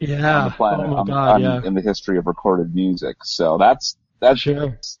on the planet in the history of recorded music. So that's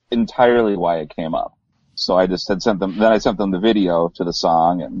entirely why it came up. So I just had sent them the video to the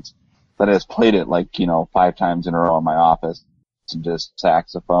song, and then I just played it 5 times in a row in my office. And just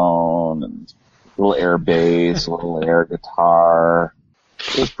saxophone and a little air bass, a little air guitar.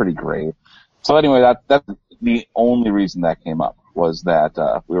 It was pretty great. So anyway, that's the only reason that came up, was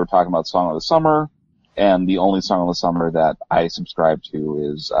that we were talking about Song of the Summer, and the only Song of the Summer that I subscribe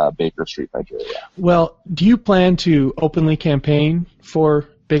to is Baker Street by Jerry. Well, do you plan to openly campaign for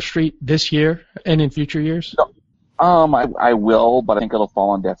Baker Street this year and in future years? No. I will, but I think it'll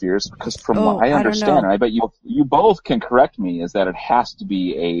fall on deaf ears, because from what I understand, and I bet you both can correct me, is that it has to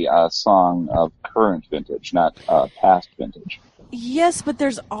be a song of current vintage, not past vintage. Yes, but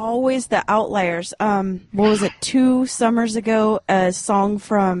there's always the outliers. What was it, 2 summers ago, a song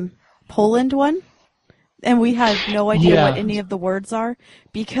from Poland won? And we had no idea what any of the words are,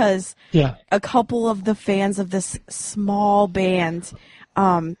 because a couple of the fans of this small band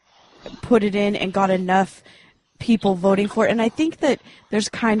put it in and got enough people voting for it. And I think that there's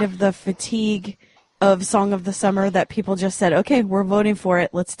kind of the fatigue of Song of the Summer that people just said, okay, we're voting for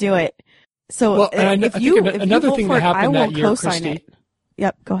it, let's do it. So if you vote for it, I will co-sign it.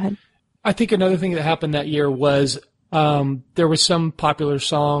 Yep, go ahead. I think another thing that happened that year was there was some popular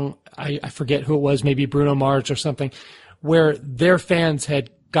song, I forget who it was, maybe Bruno Mars or something, where their fans had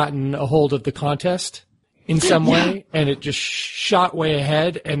gotten a hold of the contest in some way, and it just shot way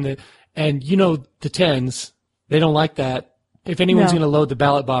ahead. And the 10s, they don't like that. If anyone's going to load the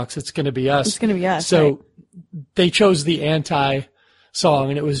ballot box, it's going to be us. It's going to be us. So they chose the anti-song,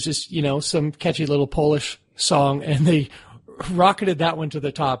 and it was just, some catchy little Polish song, and they rocketed that one to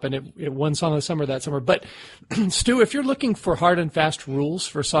the top, and it won Song of the Summer that summer. But, Stu, if you're looking for hard and fast rules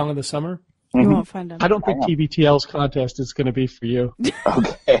for Song of the Summer, you won't find them. I don't think TBTL's contest is going to be for you.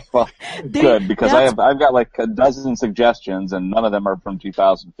 Okay, well, good, because I've got like a dozen suggestions, and none of them are from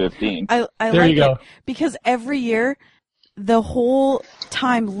 2015. I there like you go. It because every year, the whole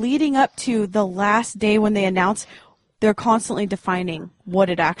time leading up to the last day when they announce, they're constantly defining what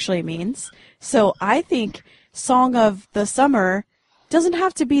it actually means. So I think Song of the Summer doesn't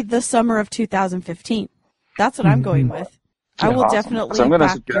have to be the summer of 2015. That's what I'm going with. I will Awesome. definitely So I'm going to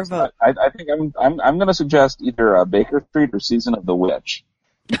back your suggest. vote. I think I'm going to suggest either Baker Street or Season of the Witch.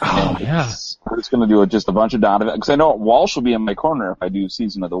 Oh, yeah. We're just going to do just a bunch of Donovan because I know Walsh will be in my corner if I do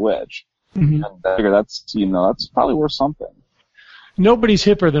Season of the Witch. Mhm. And I figure that's probably worth something. Nobody's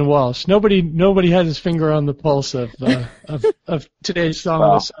hipper than Walsh. Nobody has his finger on the pulse of today's song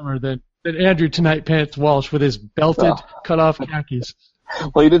of the summer than Andrew Tonight Pants Walsh with his belted, cut off khakis.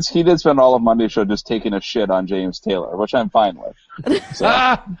 Well, he did spend all of Monday's show just taking a shit on James Taylor, which I'm fine with. So,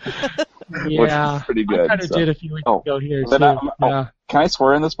 which Yeah, is pretty good. I kind of did a few weeks ago here then too. Yeah. Can I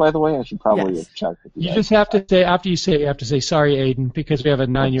swear in this, by the way? I should probably Yes. have checked. With You just have to say after you say it, you have to say sorry, Aiden, because we have a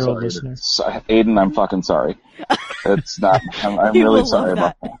 9-year-old listener. Aiden, I'm fucking sorry. It's not. I'm He really will sorry love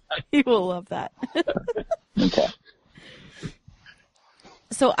about that. that. He will love that. Okay.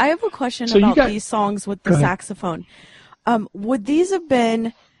 So I have a question So you about got- these songs with Go the ahead. saxophone. Would these have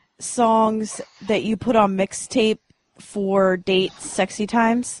been songs that you put on mixtape for dates, sexy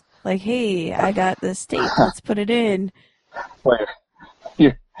times? Like, hey, I got this tape. Let's put it in. Wait,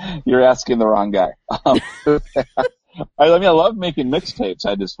 you're asking the wrong guy. I mean, I love making mixtapes.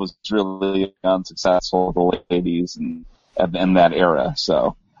 I just was really unsuccessful with the ladies and in that era.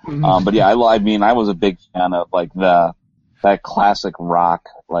 So, but yeah, I mean, I was a big fan of like that classic rock,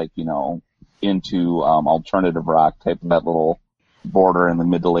 like into alternative rock type of that little border in the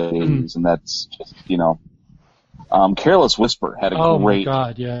mid to late 80s, and that's just Careless Whisper had a Oh my great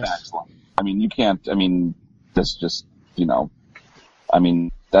God, yes. sax line. I mean, you can't. I mean, that's just I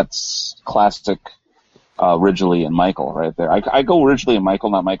mean, that's classic Ridgely and Michael right there. I go Ridgely and Michael,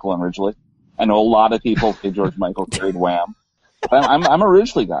 not Michael and Ridgely. I know a lot of people say George Michael carried Wham. But I'm a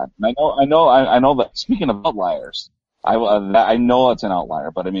Ridgely guy. And I know that. Speaking of outliers, I know it's an outlier,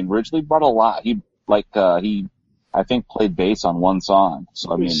 but I mean, Ridgely brought a lot. He I think played bass on one song.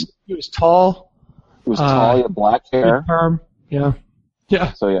 So I mean, He was tall, he was tall, he had black hair. good perm. Yeah.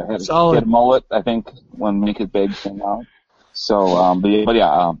 Yeah. So yeah, he Solid. had a mullet, I think, when Make It Big came out. So, but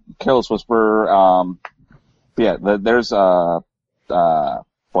yeah, Careless Whisper, yeah, there's, boy,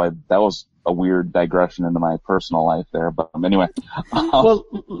 that was a weird digression into my personal life there, but anyway. Well,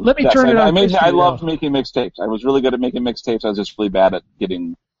 let me Yes, turn it on. I loved making mixtapes. I was really good at making mixtapes. I was just really bad at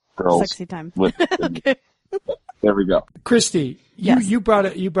getting girls. Sexy time. With, Okay. There we go. Christy, Yes. you brought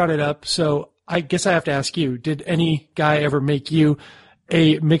it up, so I guess I have to ask you, did any guy ever make you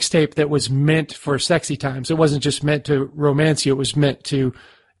a mixtape that was meant for sexy times? It wasn't just meant to romance you, it was meant to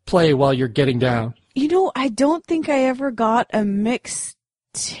play while you're getting down. I don't think I ever got a mix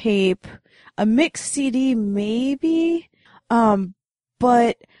tape, a mix CD maybe,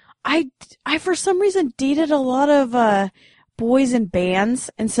 but I for some reason dated a lot of boys in bands,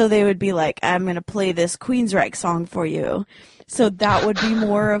 and so they would be like, I'm gonna play this Queensryche song for you. So that would be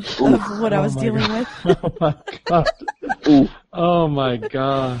more of what I was dealing with. Oh my God. Oh my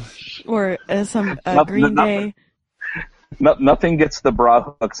gosh. Or some Nothing- Green Day. Nothing gets the bra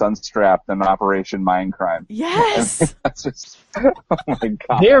hooks unstrapped than Operation Mindcrime. Yes! That's just, oh my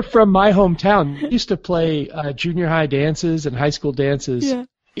God. They're from my hometown. They used to play junior high dances and high school dances. Yeah.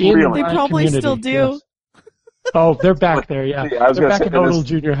 In Really? They my probably community, still do. yes. Oh, they're back there, yeah. Yeah, I was They're gonna back say, at it is- Odell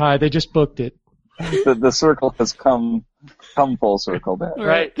Junior High. They just booked it. The circle has come full circle there.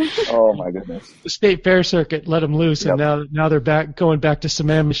 Right. Oh my goodness. The state fair circuit let them loose, and now they're going back to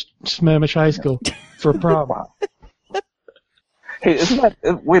Sammamish High School for prom. Wow. Hey, isn't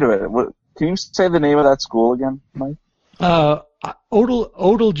that? Wait a minute. Can you say the name of that school again, Mike?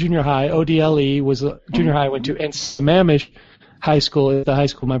 Odell Junior High, ODLE, was a junior high I went to, and Sammamish High School is the high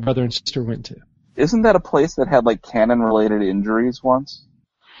school my brother and sister went to. Isn't that a place that had like cannon-related injuries once?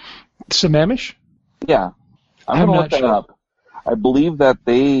 Sammamish? Yeah, I'm I'm gonna not look that sure. up. I believe that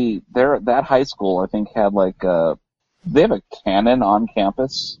that high school I think had like they have a cannon on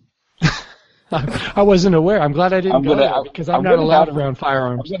campus. I wasn't aware. I'm glad I didn't go there because I'm not allowed around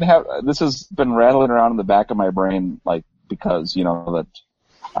firearms. This has been rattling around in the back of my brain, like because that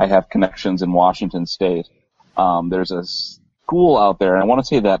I have connections in Washington State. There's a school out there, and I want to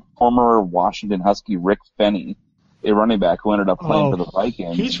say that former Washington Husky Rick Fenney, a running back who ended up playing for the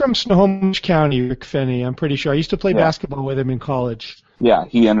Vikings. He's from Snohomish County, Rick Fenney. I'm pretty sure. I used to play basketball with him in college. Yeah,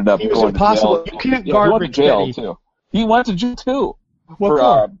 he ended up He was going impossible. to jail. You can't Yeah, guard he went Rick to jail Fenney. too. He went to jail too.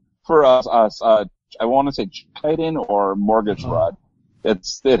 What For us, I want to say tight-end or mortgage fraud.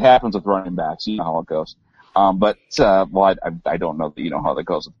 It happens with running backs. You know how it goes. But I don't know that you know how that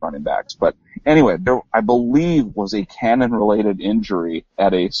goes with running backs. But anyway, there, I believe, was a cannon-related injury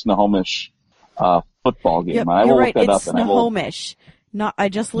at a Snohomish football game. Yep, And I you're will right. look that It's up. And I will, Snohomish. I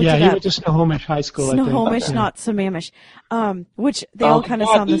just looked Yeah, it he up. went to Snohomish High School, I think. Snohomish, Okay. not Sammamish. Which they all kind of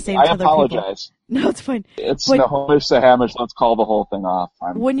sound the same I to other people. apologize. No, it's fine. It's When- Snohomish, Sahamish. Let's call the whole thing off.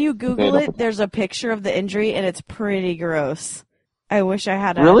 When you Google made up it, there's a picture of the injury, and it's pretty gross. I wish I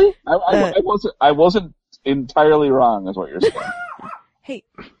had a... Really? I wasn't entirely wrong, is what you're saying. Hey.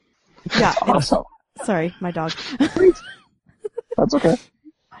 Yeah, it's... Awesome. Sorry, my dog. That's okay.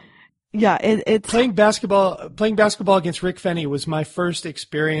 Yeah, it's... Playing basketball against Rick Fenny was my first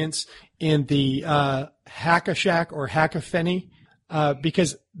experience in the Hack-a-Shack or Hack-a-Fenny,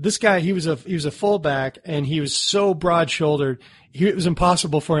 because this guy, he was a fullback, and he was so broad-shouldered, it was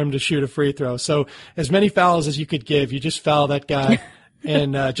impossible for him to shoot a free throw. So as many fouls as you could give, you just foul that guy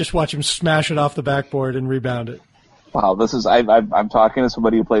and just watch him smash it off the backboard and rebound it. Wow, I'm talking to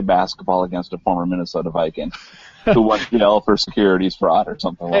somebody who played basketball against a former Minnesota Viking who went to jail for securities fraud or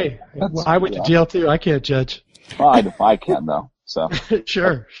something like that. Well, I went to jail too. I can't judge. Well, I can though. So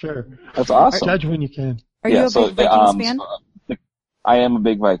Sure. that's awesome. Judge when you can. Are you a big Vikings fan? I am a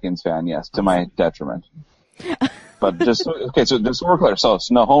big Vikings fan, yes, to my detriment. But okay, so just so we're clear. So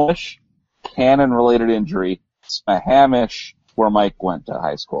Snohomish, cannon-related injury. Snohomish, where Mike went to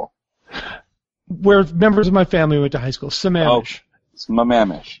high school. Where members of my family went to high school. Sammamish.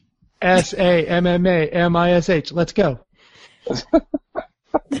 Sammamish. Sammamish. Let's go.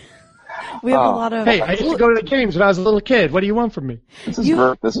 We have a lot of... Hey, I used to go to the games when I was a little kid. What do you want from me? This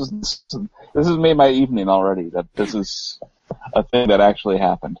has made my evening already. That this is a thing that actually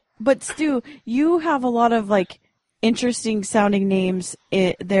happened. But Stu, you have a lot of interesting sounding names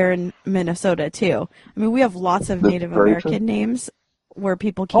there in Minnesota too. I mean, we have lots of That's Native very American true. names where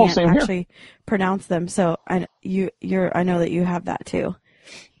people can't same here. actually pronounce them. So I know that you have that too.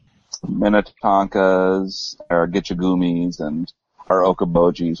 Minnetonkas, our Gitchagumis, and our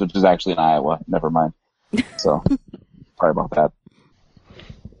Okabojis, which is actually in Iowa. Never mind. So, sorry about that.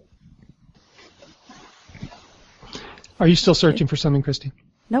 Are you still searching for something, Christy?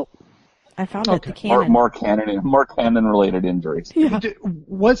 Nope. I found it. Okay. The cannon. More cannon-related injuries. Yeah. Did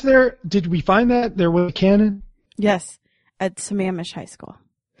we find that there was a cannon? Yes, at Sammamish High School.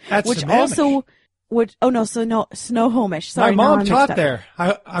 At Snohomish. Snohomish. Sorry, my now mom I'm taught mixed up. there.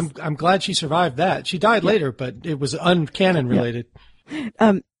 I'm glad she survived that. She died later, but it was uncannon related.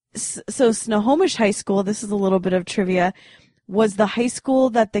 So Snohomish High School, this is a little bit of trivia, was the high school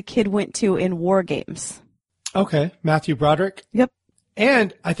that the kid went to in War Games. Okay, Matthew Broderick. Yep.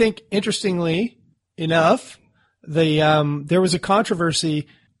 And I think, interestingly enough, there was a controversy.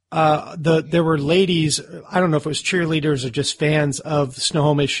 There were ladies, I don't know if it was cheerleaders or just fans of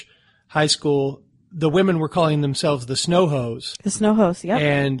Snohomish High School. The women were calling themselves the Snow Hose. The Snow Hose, yep.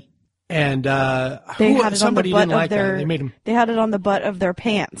 And They had it somebody on the butt didn't like of their, that. They made them. They had it on the butt of their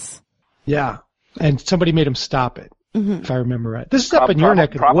pants. Yeah, and somebody made them stop it, if I remember right. This is up in your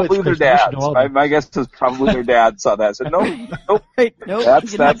neck of the woods. Probably their Chris. You should dads. know all that. My guess is probably their dad saw that and said, nope, Right. Nope.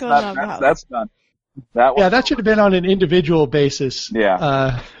 that's you're not going out of the house. that's done. That Yeah, was, that should have been on an individual basis.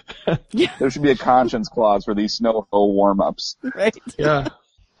 Yeah. There should be a conscience clause for these snow warm-ups. Right. Yeah.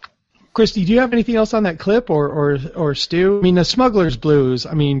 Christy, do you have anything else on that clip or Stu? I mean, the Smuggler's Blues,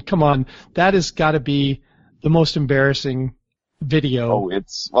 I mean, come on. That has got to be the most embarrassing video.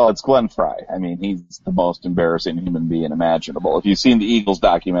 It's Glenn Fry. I mean, he's the most embarrassing human being imaginable. If you've seen the Eagles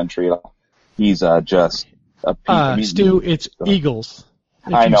documentary, he's just a piece. I mean, Stu, it's Eagles.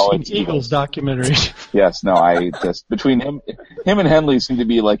 If I you've know, seen it's Eagles documentaries. Yes, no, I just, between him and Henley seem to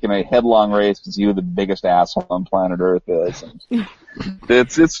be like in a headlong race to see who the biggest asshole on planet Earth is. And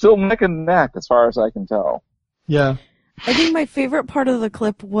it's still neck and neck as far as I can tell. Yeah. I think my favorite part of the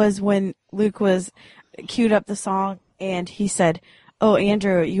clip was when Luke was queued up the song and he said, "Oh,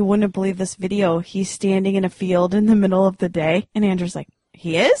 Andrew, you wouldn't believe this video. He's standing in a field in the middle of the day." And Andrew's like,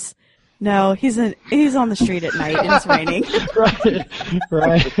 "He is? No, he's on the street at night and it's raining."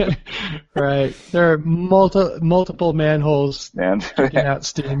 Right. There are multiple manholes And getting out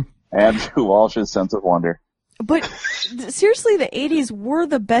steam. Andrew Walsh's sense of wonder. But seriously, the 80s were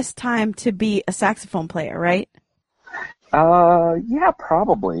the best time to be a saxophone player, right? Yeah,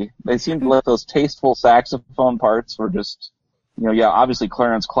 probably. They seemed like those tasteful saxophone parts were just, obviously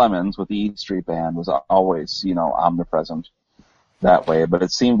Clarence Clemens with the E Street Band was always, omnipresent that way. But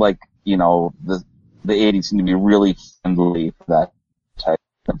it seemed like, the 80s seemed to be really friendly for that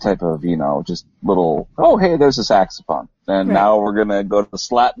type of, just little, oh, hey, there's a saxophone. And now we're going to go to the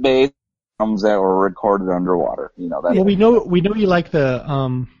slap bass drums that were recorded underwater. Well, we know you like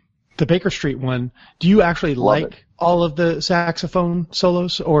the Baker Street one. Do you actually like all of the saxophone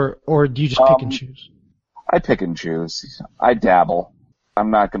solos, or do you just pick and choose? I pick and choose. I dabble.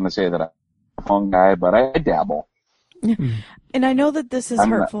 I'm not going to say that I'm a phone guy, but I dabble. And I know that this is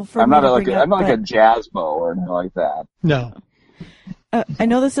hurtful for I'm me not to like bring I'm not up, like a jazz bow or anything like that. No. I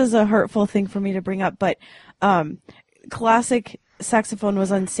know this is a hurtful thing for me to bring up, but classic saxophone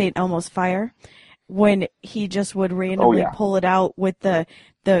was on St. Elmo's Fire when he just would randomly pull it out with the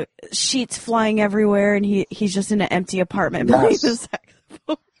sheets flying everywhere, and he's just in an empty apartment playing the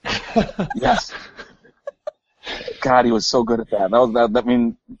saxophone. Yes. God, he was so good at that. I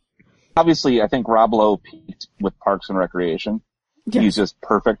mean, obviously, I think Rob Lowe peaked with Parks and Recreation. Yes. He's just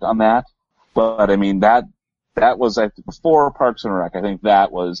perfect on that. But I mean, that was before Parks and Rec. I think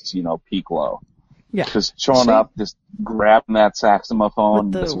that was peak Lowe. Yeah. Just showing up, just grabbing that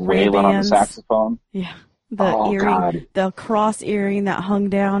saxophone, just wailing on the saxophone. Yeah. The earring, God. the cross earring that hung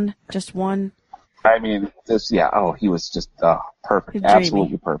down, just one. I mean, he was just perfect.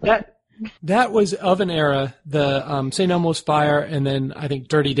 Absolutely perfect. That was of an era, the St. Elmo's Fire, and then I think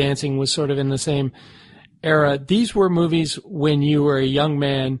Dirty Dancing was sort of in the same era. These were movies when you were a young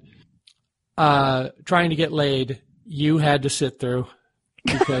man trying to get laid, you had to sit through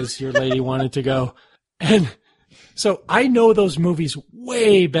because your lady wanted to go. And so I know those movies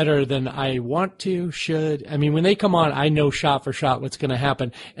way better than I want to, should. I mean, when they come on, I know shot for shot what's going to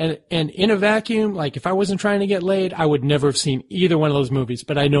happen. And in a vacuum, like if I wasn't trying to get laid, I would never have seen either one of those movies,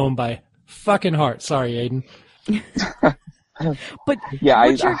 but I know them by fucking heart. Sorry, Aiden. But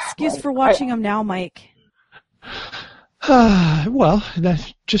what's your excuse for watching them now, Mike? Well,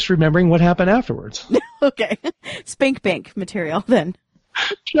 that's just remembering what happened afterwards. Okay. Spank bank material then.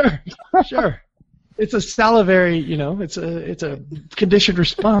 Sure. It's a salivary, it's a conditioned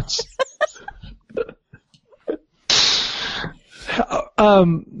response.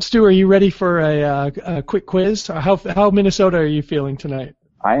 Stu, are you ready for a quick quiz? How Minnesota are you feeling tonight?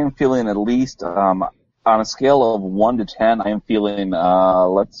 I am feeling at least, on a scale of 1 to 10, I am feeling,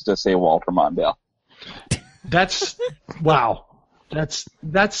 let's just say Walter Mondale. That's wow. That's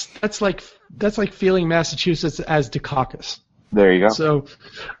like feeling Massachusetts as Dukakis. There you go. So,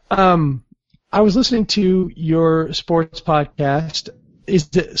 I was listening to your sports podcast. Is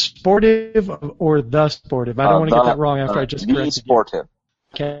it Sportive or The Sportive? I don't want to get that wrong after I just corrected The Sportive.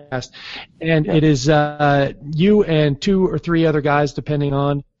 Podcast. And it is you and 2 or 3 other guys, depending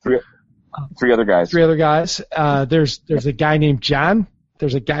on. 3 other guys. 3 other guys. There's a guy named John.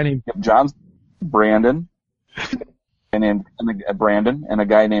 There's a guy named John's Brandon. And Brandon, and a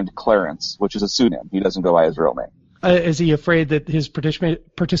guy named Clarence, which is a pseudonym. He doesn't go by his real name. Is he afraid that his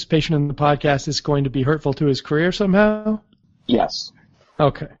participation in the podcast is going to be hurtful to his career somehow? Yes.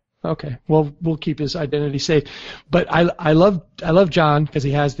 Okay. Well, we'll keep his identity safe. But I love John because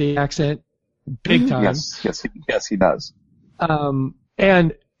he has the accent big time. Yes, he does.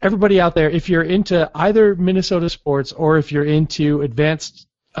 And everybody out there, if you're into either Minnesota sports or if you're into advanced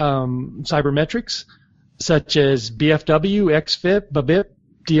cybermetrics, such as BFW, XFIP, BABIP,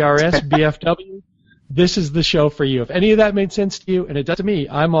 DRS, BFW, this is the show for you. If any of that made sense to you, and it does to me,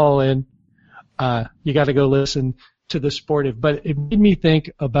 I'm all in. You got to go listen to The Sportive. But it made me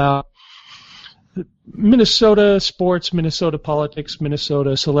think about Minnesota sports, Minnesota politics,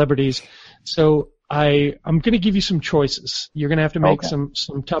 Minnesota celebrities. So I'm going to give you some choices. You're going to have to make some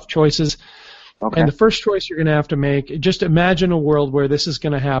tough choices. Okay. And the first choice you're going to have to make, just imagine a world where this is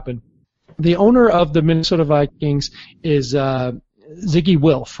going to happen. The owner of the Minnesota Vikings is Ziggy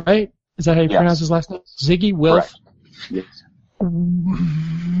Wilf, right? Is that how you pronounce his last name? Ziggy Wilf? Yes.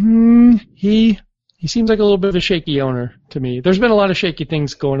 He seems like a little bit of a shaky owner to me. There's been a lot of shaky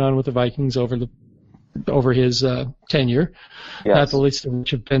things going on with the Vikings over his tenure. Yes. Not the least of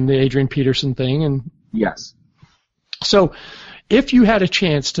which have been the Adrian Peterson thing. And yes. So if you had a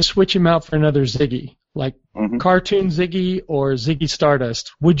chance to switch him out for another Ziggy, like cartoon Ziggy or Ziggy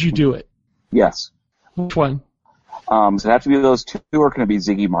Stardust, would you do it? Yes. Which one? Does it have to be those 2, or can it be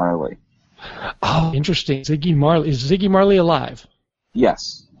Ziggy Marley? Oh, interesting. Ziggy Marley. Is Ziggy Marley alive?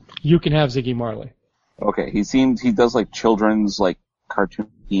 Yes. You can have Ziggy Marley. Okay. He does like children's like cartoon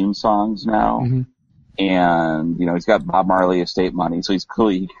theme songs now. Mm-hmm. And, he's got Bob Marley estate money, so he's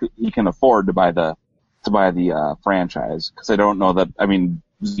clearly, he can afford to buy the franchise. Cause I don't know that,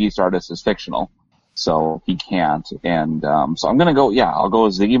 Ziggy Stardust is fictional, so he can't. And, so I'm gonna go, I'll go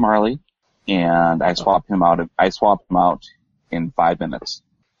with Ziggy Marley. And I swap him out in 5 minutes.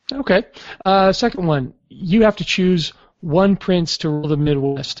 Okay. Second one, you have to choose one prince to rule the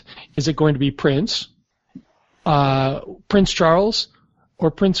Midwest. Is it going to be Prince, Prince Charles,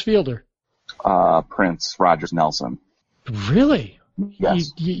 or Prince Fielder? Prince Rogers Nelson. Really?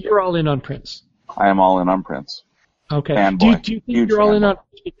 Yes. You're all in on Prince. I am all in on Prince. Okay. Fanboy. Do you think you're all in on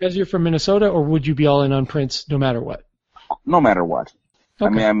Prince because you're from Minnesota, or would you be all in on Prince no matter what? No matter what. I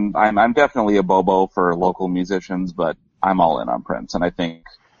mean, I'm definitely a Bobo for local musicians, but I'm all in on Prince, and I think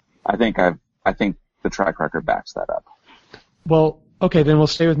the track record backs that up. Well, okay, then we'll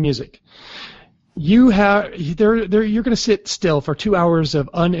stay with music. You're going to sit still for 2 hours of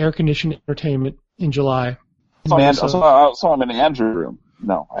unair conditioned entertainment in July. So I'm in Andrew's room.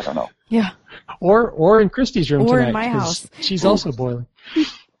 No, I don't know. Yeah. Or in Christy's room Or tonight. in my 'cause house. She's also boiling.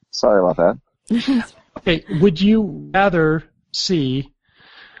 Sorry about that. Okay, would you rather see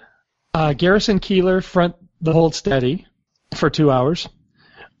Garrison Keillor front the Hold Steady for 2 hours,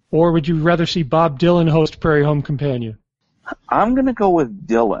 or would you rather see Bob Dylan host Prairie Home Companion? I'm gonna go with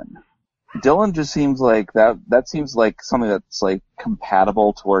Dylan. Dylan just seems like that seems like something that's like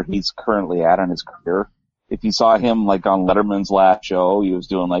compatible to where he's currently at in his career. If you saw him like on Letterman's last show, he was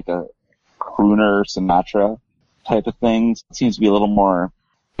doing like a crooner Sinatra type of things. It seems to be a little more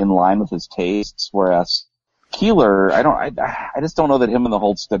in line with his tastes, whereas Keillor, I just don't know that him and the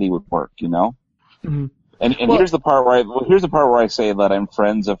Hold Steady would work, you know? Mm-hmm. And here's the part where I say that I'm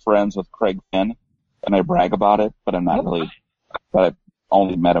friends of friends with Craig Finn, and I brag about it, but I'm not really, but I've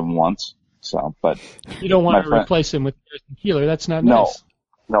only met him once, so, but. You don't want to replace him with Garrison Keillor, that's not nice.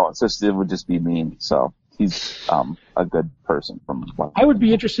 No, it would just be mean, so. He's a good person from. I would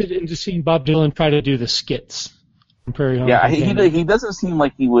be interested in just seeing Bob Dylan try to do the skits. From Prairie Home Companion. He doesn't seem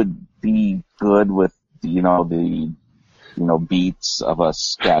like he would be good with the beats of a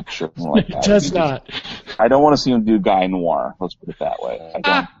sketch or something like that. It does not. I don't want to see him do Guy Noir. Let's put it that way.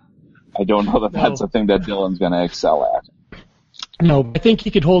 I don't know that that's a thing that Dylan's going to excel at. No, I think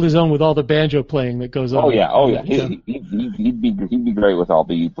he could hold his own with all the banjo playing that goes on. Oh yeah. He'd be great with all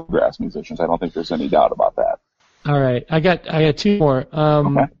the bluegrass musicians. I don't think there's any doubt about that. All right, I got two more.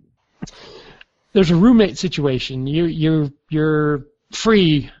 Okay. There's a roommate situation. You're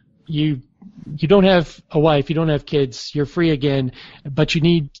free. You don't have a wife. You don't have kids. You're free again, but you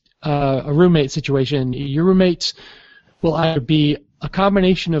need a roommate situation. Your roommates will either be a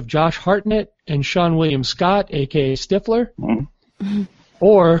combination of Josh Hartnett and Sean William Scott, a.k.a. Stifler,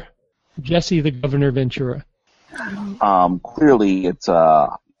 or Jesse the Governor Ventura. Clearly, it's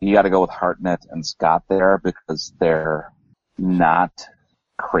you got to go with Hartnett and Scott there because they're not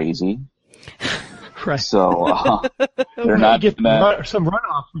crazy. Right. So they're not get some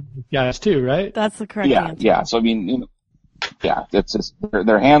runoff from these guys too, right? That's the correct answer. Yeah. So I mean, it's just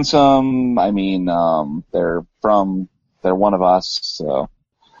they're handsome. I mean, they're one of us. So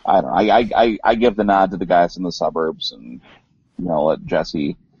I don't know. I give the nod to the guys in the suburbs and let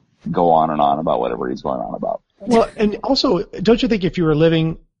Jesse go on and on about whatever he's going on about. Well, and also, don't you think if you were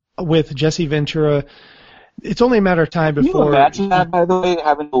living with Jesse Ventura, it's only a matter of time before. Can you imagine that, by the way,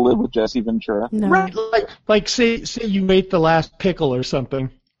 having to live with Jesse Ventura? No. Right, like say you ate the last pickle or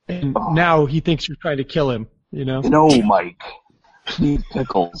something, and now he thinks you're trying to kill him. No, Mike. These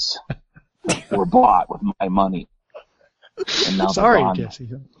pickles were bought with my money. And now sorry,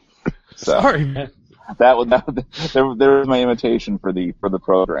 Jesse. Sorry, man. There was my invitation for the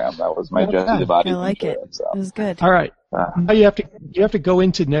program. That was my Jesse the Body. I like it. So. It was good. All right. Now you have to go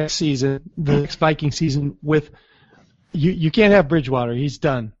into next season, the next Viking season, with you can't have Bridgewater. He's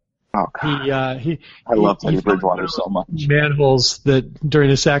done. Oh God. I love Teddy Bridgewater so much. Manholes that during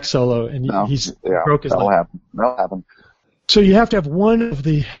the sax solo, and he's broke his leg. That'll happen. So you have to have one of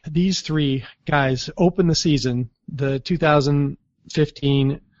these three guys open the season, the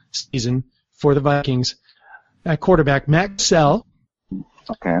 2015 season for the Vikings, at quarterback, Matt Cassell,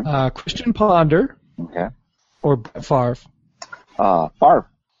 Christian Ponder, or Brett Favre. Favre.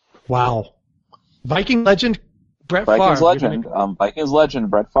 Wow. Viking legend, Brett Favre. Vikings legend,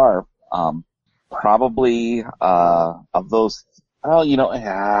 Brett Favre. Probably of those. Well,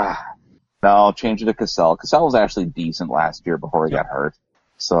 no, change it to Cassell. Cassell was actually decent last year before he got hurt.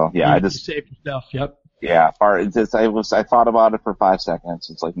 So I just saved himself. Yep. Yeah, I thought about it for 5 seconds.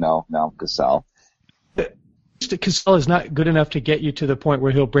 It's like no, Cassell. Cassell is not good enough to get you to the point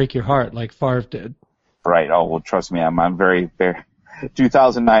where he'll break your heart like Favre did. Right. Oh well, trust me, I'm very, very.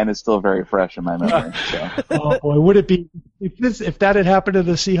 2009 is still very fresh in my memory. So. Oh boy, would it be if that had happened to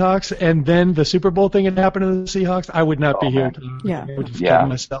the Seahawks and then the Super Bowl thing had happened to the Seahawks? I would not be here. Yeah. I would have killed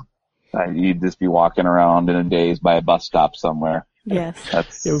myself. You'd just be walking around in a daze by a bus stop somewhere. Yes.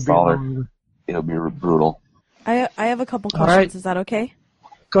 It would be brutal. I have a couple questions. Right. Is that okay?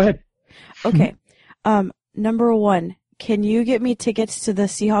 Go ahead. Okay. Number one, can you get me tickets to the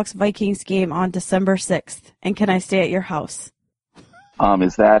Seahawks-Vikings game on December 6th? And can I stay at your house?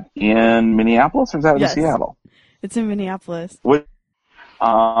 Is that in Minneapolis or is that in Seattle? It's in Minneapolis.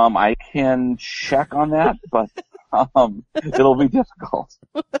 I can check on that, but it'll be difficult.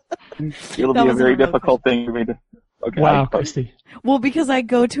 It'll be a very difficult thing for me to. Okay, Wow, Christy. Well, because I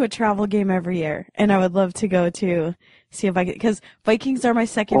go to a travel game every year, and I would love to go to see if I could, because Vikings are my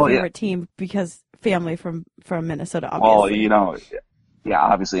second Well, yeah. favorite team because family from Minnesota, Well, obviously. you know, yeah,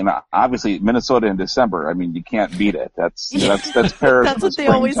 obviously Minnesota in December. I mean, you can't beat it. That's Paris. That's in what the they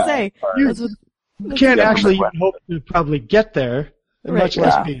always springtime. say. Or- That's what, You can't Yeah, actually right. even hope to probably get there, much Right.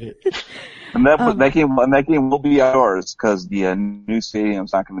 less Yeah. beat it. And that game will be outdoors because the new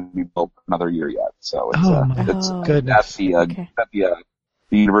stadium's not going to be built for another year yet. So it's Oh, my it's goodness. at the Okay.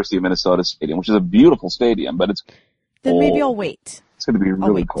 the University of Minnesota Stadium, which is a beautiful stadium, but it's then maybe cold. I'll wait. It's going to be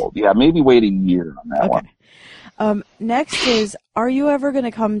really wait. cold. Yeah, maybe wait a year on that one. Okay. Next is, are you ever going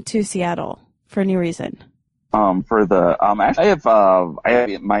to come to Seattle for any reason? For the actually I have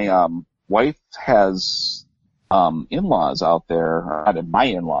my wife has in-laws out there. My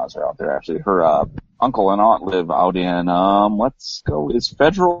in-laws are out there actually. Her uncle and aunt live out in is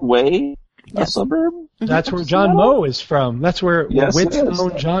Federal Way a Yes. suburb? That's where John Moe is from. That's where Yes, it Witt's is.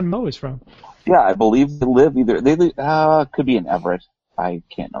 own John Moe is from. Yeah, I believe they live could be in Everett. I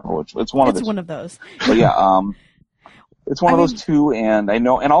can't remember which. It's one of It's the one of those. But yeah, it's one of those two, and I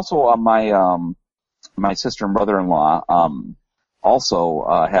know, and also my sister and brother-in-law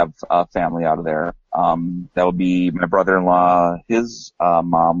also have a family out of there. That would be my brother-in-law. His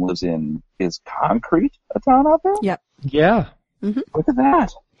mom lives in Concrete, a town out there. Yep. Yeah. Look at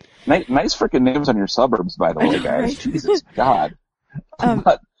that. Nice freaking names on your suburbs, by the way, guys. Right. Jesus God. Um,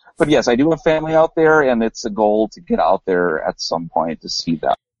 But yes, I do have family out there, and it's a goal to get out there at some point to see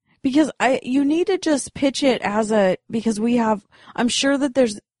them. Because you need to just pitch it because I'm sure that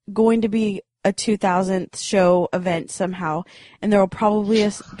there's going to be a 2000th show event somehow, and there will probably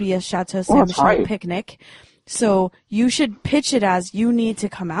be a Chateau Saint that's Michel right. picnic. So you should pitch it as you need to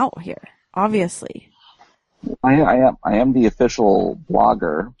come out here, obviously. I am the official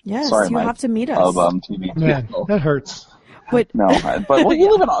blogger. Yes, Sorry, you Mike, have to meet us. of TV. Man, that hurts. But No, but well,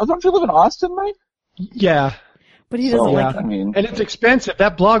 don't you live in Austin, Mike? Yeah. he doesn't So, like I it. mean, And it's expensive.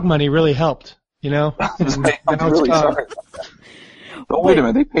 That blog money really helped, you know? I'm Now it's really tough. sorry. Oh, wait a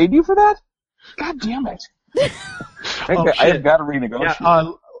minute, they paid you for that? God damn it! Oh, I have shit. got to renegotiate.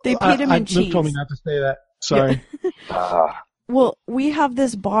 Yeah, They paid him in Luke cheese. told me not to say that. Sorry. Well, we have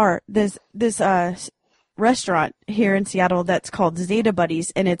this bar, this restaurant here in Seattle that's called Zeta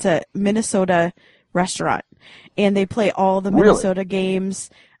Buddies, and it's a Minnesota restaurant. And they play all the Really? Minnesota games.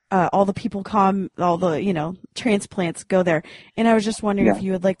 All the people come, all the, transplants go there. And I was just wondering Yeah. if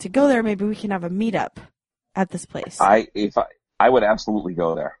you would like to go there. Maybe we can have a meetup at this place. I would absolutely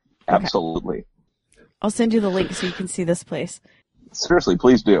go there. Absolutely. I'll send you the link so you can see this place. Seriously,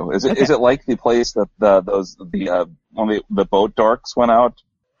 please do. Is it Okay. is it like the place that the boat dorks went out?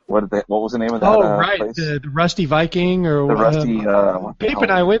 What was the name of that Oh, right. place? The Rusty Viking or The Rusty. what the Pape hell?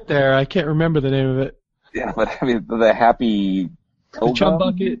 and I went there. I can't remember the name of it. Yeah, but I mean the Happy The Chum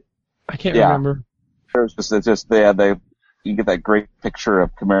Bucket? I can't Yeah. remember. You get that great picture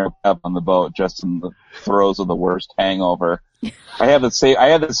of Camaro Kev on the boat just in the throes of the worst hangover. I had it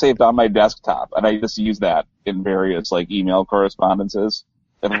saved on my desktop, and I just use that in various email correspondences.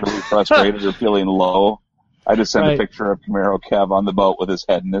 If I'm really frustrated or feeling low, I just send Right. a picture of Camaro Kev on the boat with his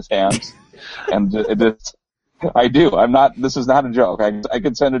head in his hands, and I do. This is not a joke. I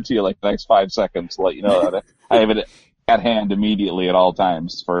can send it to you the next 5 seconds to let you know that I have it at hand immediately at all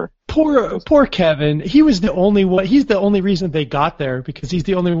times for. Poor Kevin. He was the only one. He's the only reason they got there because he's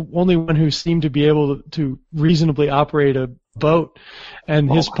the only one who seemed to be able to reasonably operate a boat, and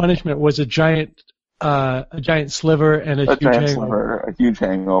his punishment was a giant sliver and a huge giant hangover. sliver, a huge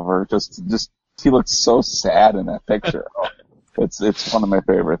hangover. Just he looked so sad in that picture. It's one of my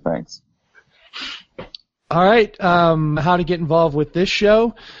favorite things. All right, how to get involved with this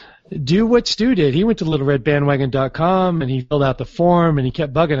show? Do what Stu did. He went to littleredbandwagon.com and he filled out the form and he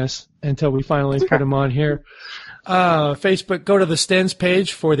kept bugging us until we finally put him on here. Facebook, go to the Stens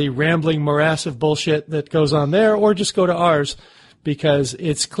page for the rambling morass of bullshit that goes on there, or just go to ours because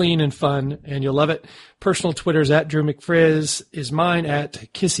it's clean and fun and you'll love it. Personal Twitter's at Drew McFrizz is mine, at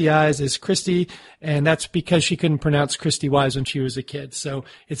Kissy Eyes is Christy, and that's because she couldn't pronounce Christy Wise when she was a kid. So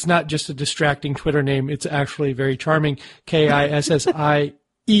it's not just a distracting Twitter name. It's actually very charming. KISSIEYES.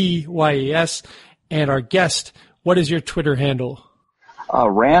 And our guest, what is your Twitter handle?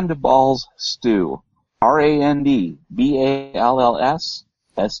 Randballs Stew.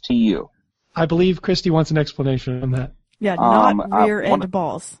 RANDBALLSSTU. I believe Christy wants an explanation on that. Yeah, not rear one- end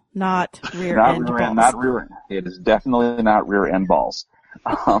balls. Not rear Not end rear balls. end, not rear end. It is definitely not rear end balls.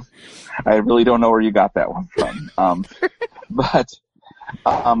 I really don't know where you got that one from. But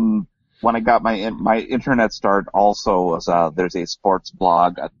when I got my internet start, also was there's a sports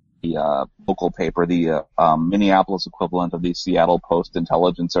blog local paper, the Minneapolis equivalent of the Seattle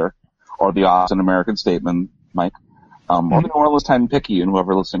Post-Intelligencer, or the Austin American Statesman, Mike, or the New Orleans Times-Picayune,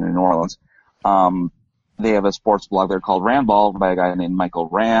 whoever listened in New Orleans. They have a sports blog there called Randball by a guy named Michael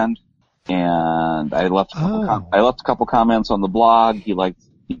Rand, and I left a couple comments on the blog. He liked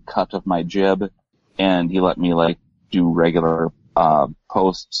the cut of my jib, and he let me do regular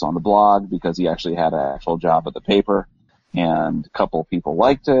posts on the blog because he actually had an actual job at the paper, and a couple people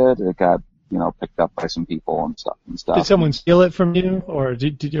liked it. It got picked up by some people and stuff. Did someone steal it from you, or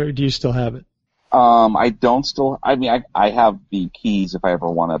do you still have it? I don't still. I mean, I have the keys if I ever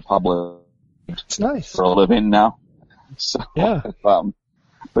want to publish. It's nice for a living now. So yeah.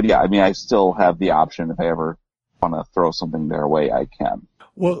 But yeah, I mean, I still have the option if I ever want to throw something their way, I can.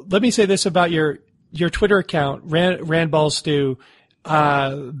 Well, let me say this about your Twitter account, Randball Stew.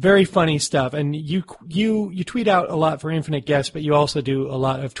 Very funny stuff, and you tweet out a lot for Infinite Guests, but you also do a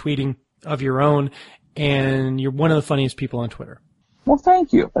lot of tweeting of your own, and you're one of the funniest people on Twitter. Well,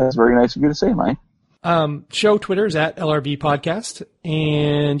 thank you. That's very nice of you to say, Mike. Show Twitter is at LRB Podcast,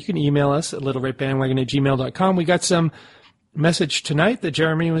 and you can email us at littlerightbandwagon@gmail.com. We got some message tonight that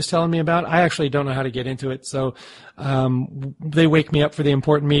Jeremy was telling me about. I actually don't know how to get into it, so they wake me up for the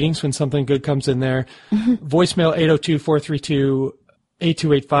important meetings when something good comes in there. Voicemail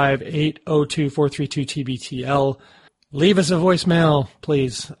 802-432-8285, 802-432-TBTL. Leave us a voicemail,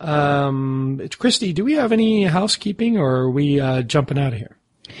 please. Christy, do we have any housekeeping, or are we jumping out of here?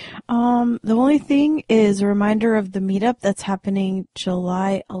 The only thing is a reminder of the meetup that's happening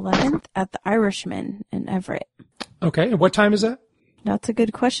July 11th at the Irishman in Everett. Okay, and what time is that? That's a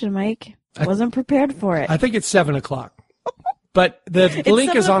good question, Mike. I wasn't prepared for it. I think it's 7 o'clock. But the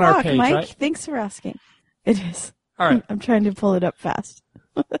link is on our page, Mike. right? Thanks for asking. It is. All right. I'm trying to pull it up fast.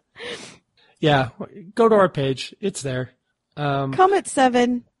 Yeah, go to our page. It's there. Come at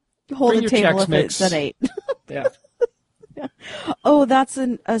 7. Hold a table if it's at 8. Yeah. Oh, that's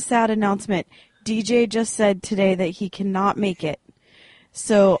a sad announcement. DJ just said today that he cannot make it.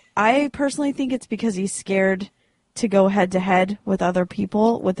 So I personally think it's because he's scared to go head-to-head with other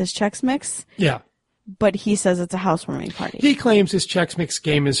people with his Chex Mix. Yeah. But he says it's a housewarming party. He claims his Chex Mix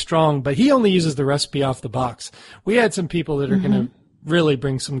game is strong, but he only uses the recipe off the box. We had some people that are going to really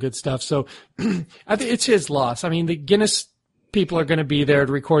bring some good stuff. So I think it's his loss. I mean, the Guinness people are going to be there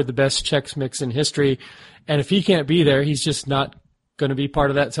to record the best Chex Mix in history. And if he can't be there, he's just not going to be part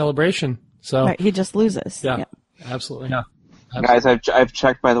of that celebration. So right, he just loses. Yeah, absolutely. Yeah. Guys, I've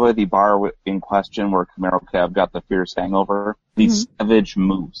checked, by the way, the bar in question where Camaro Cab got the fierce hangover. The Savage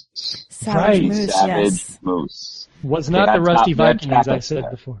Moose. Savage Moose. Was not the Rusty Viking, as I said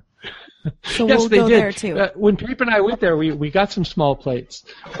before. So yes, we'll they go did. There too. When Peep and I went there, we got some small plates,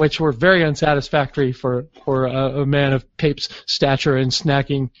 which were very unsatisfactory for a man of Pape's stature and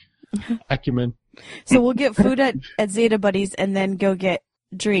snacking acumen. So we'll get food at Zeta Buddies and then go get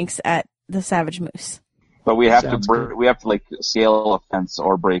drinks at the Savage Moose. But we have to scale a fence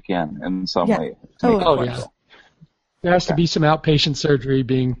or break in some way. Oh yeah. There has to be some outpatient surgery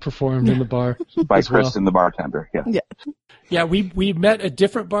being performed in the bar by Kristen, the bartender. Yeah. Yeah. We met a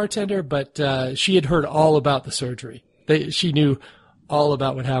different bartender, but she had heard all about the surgery. She knew all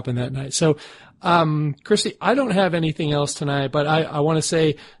about what happened that night. So, Christy, I don't have anything else tonight, but I want to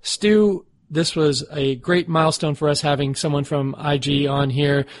say, Stu, this was a great milestone for us having someone from IG on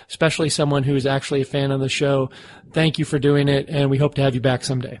here, especially someone who is actually a fan of the show. Thank you for doing it, and we hope to have you back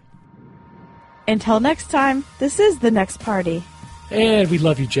someday. Until next time, this is The Next Party. And we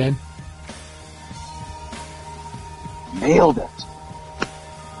love you, Jen. Nailed it.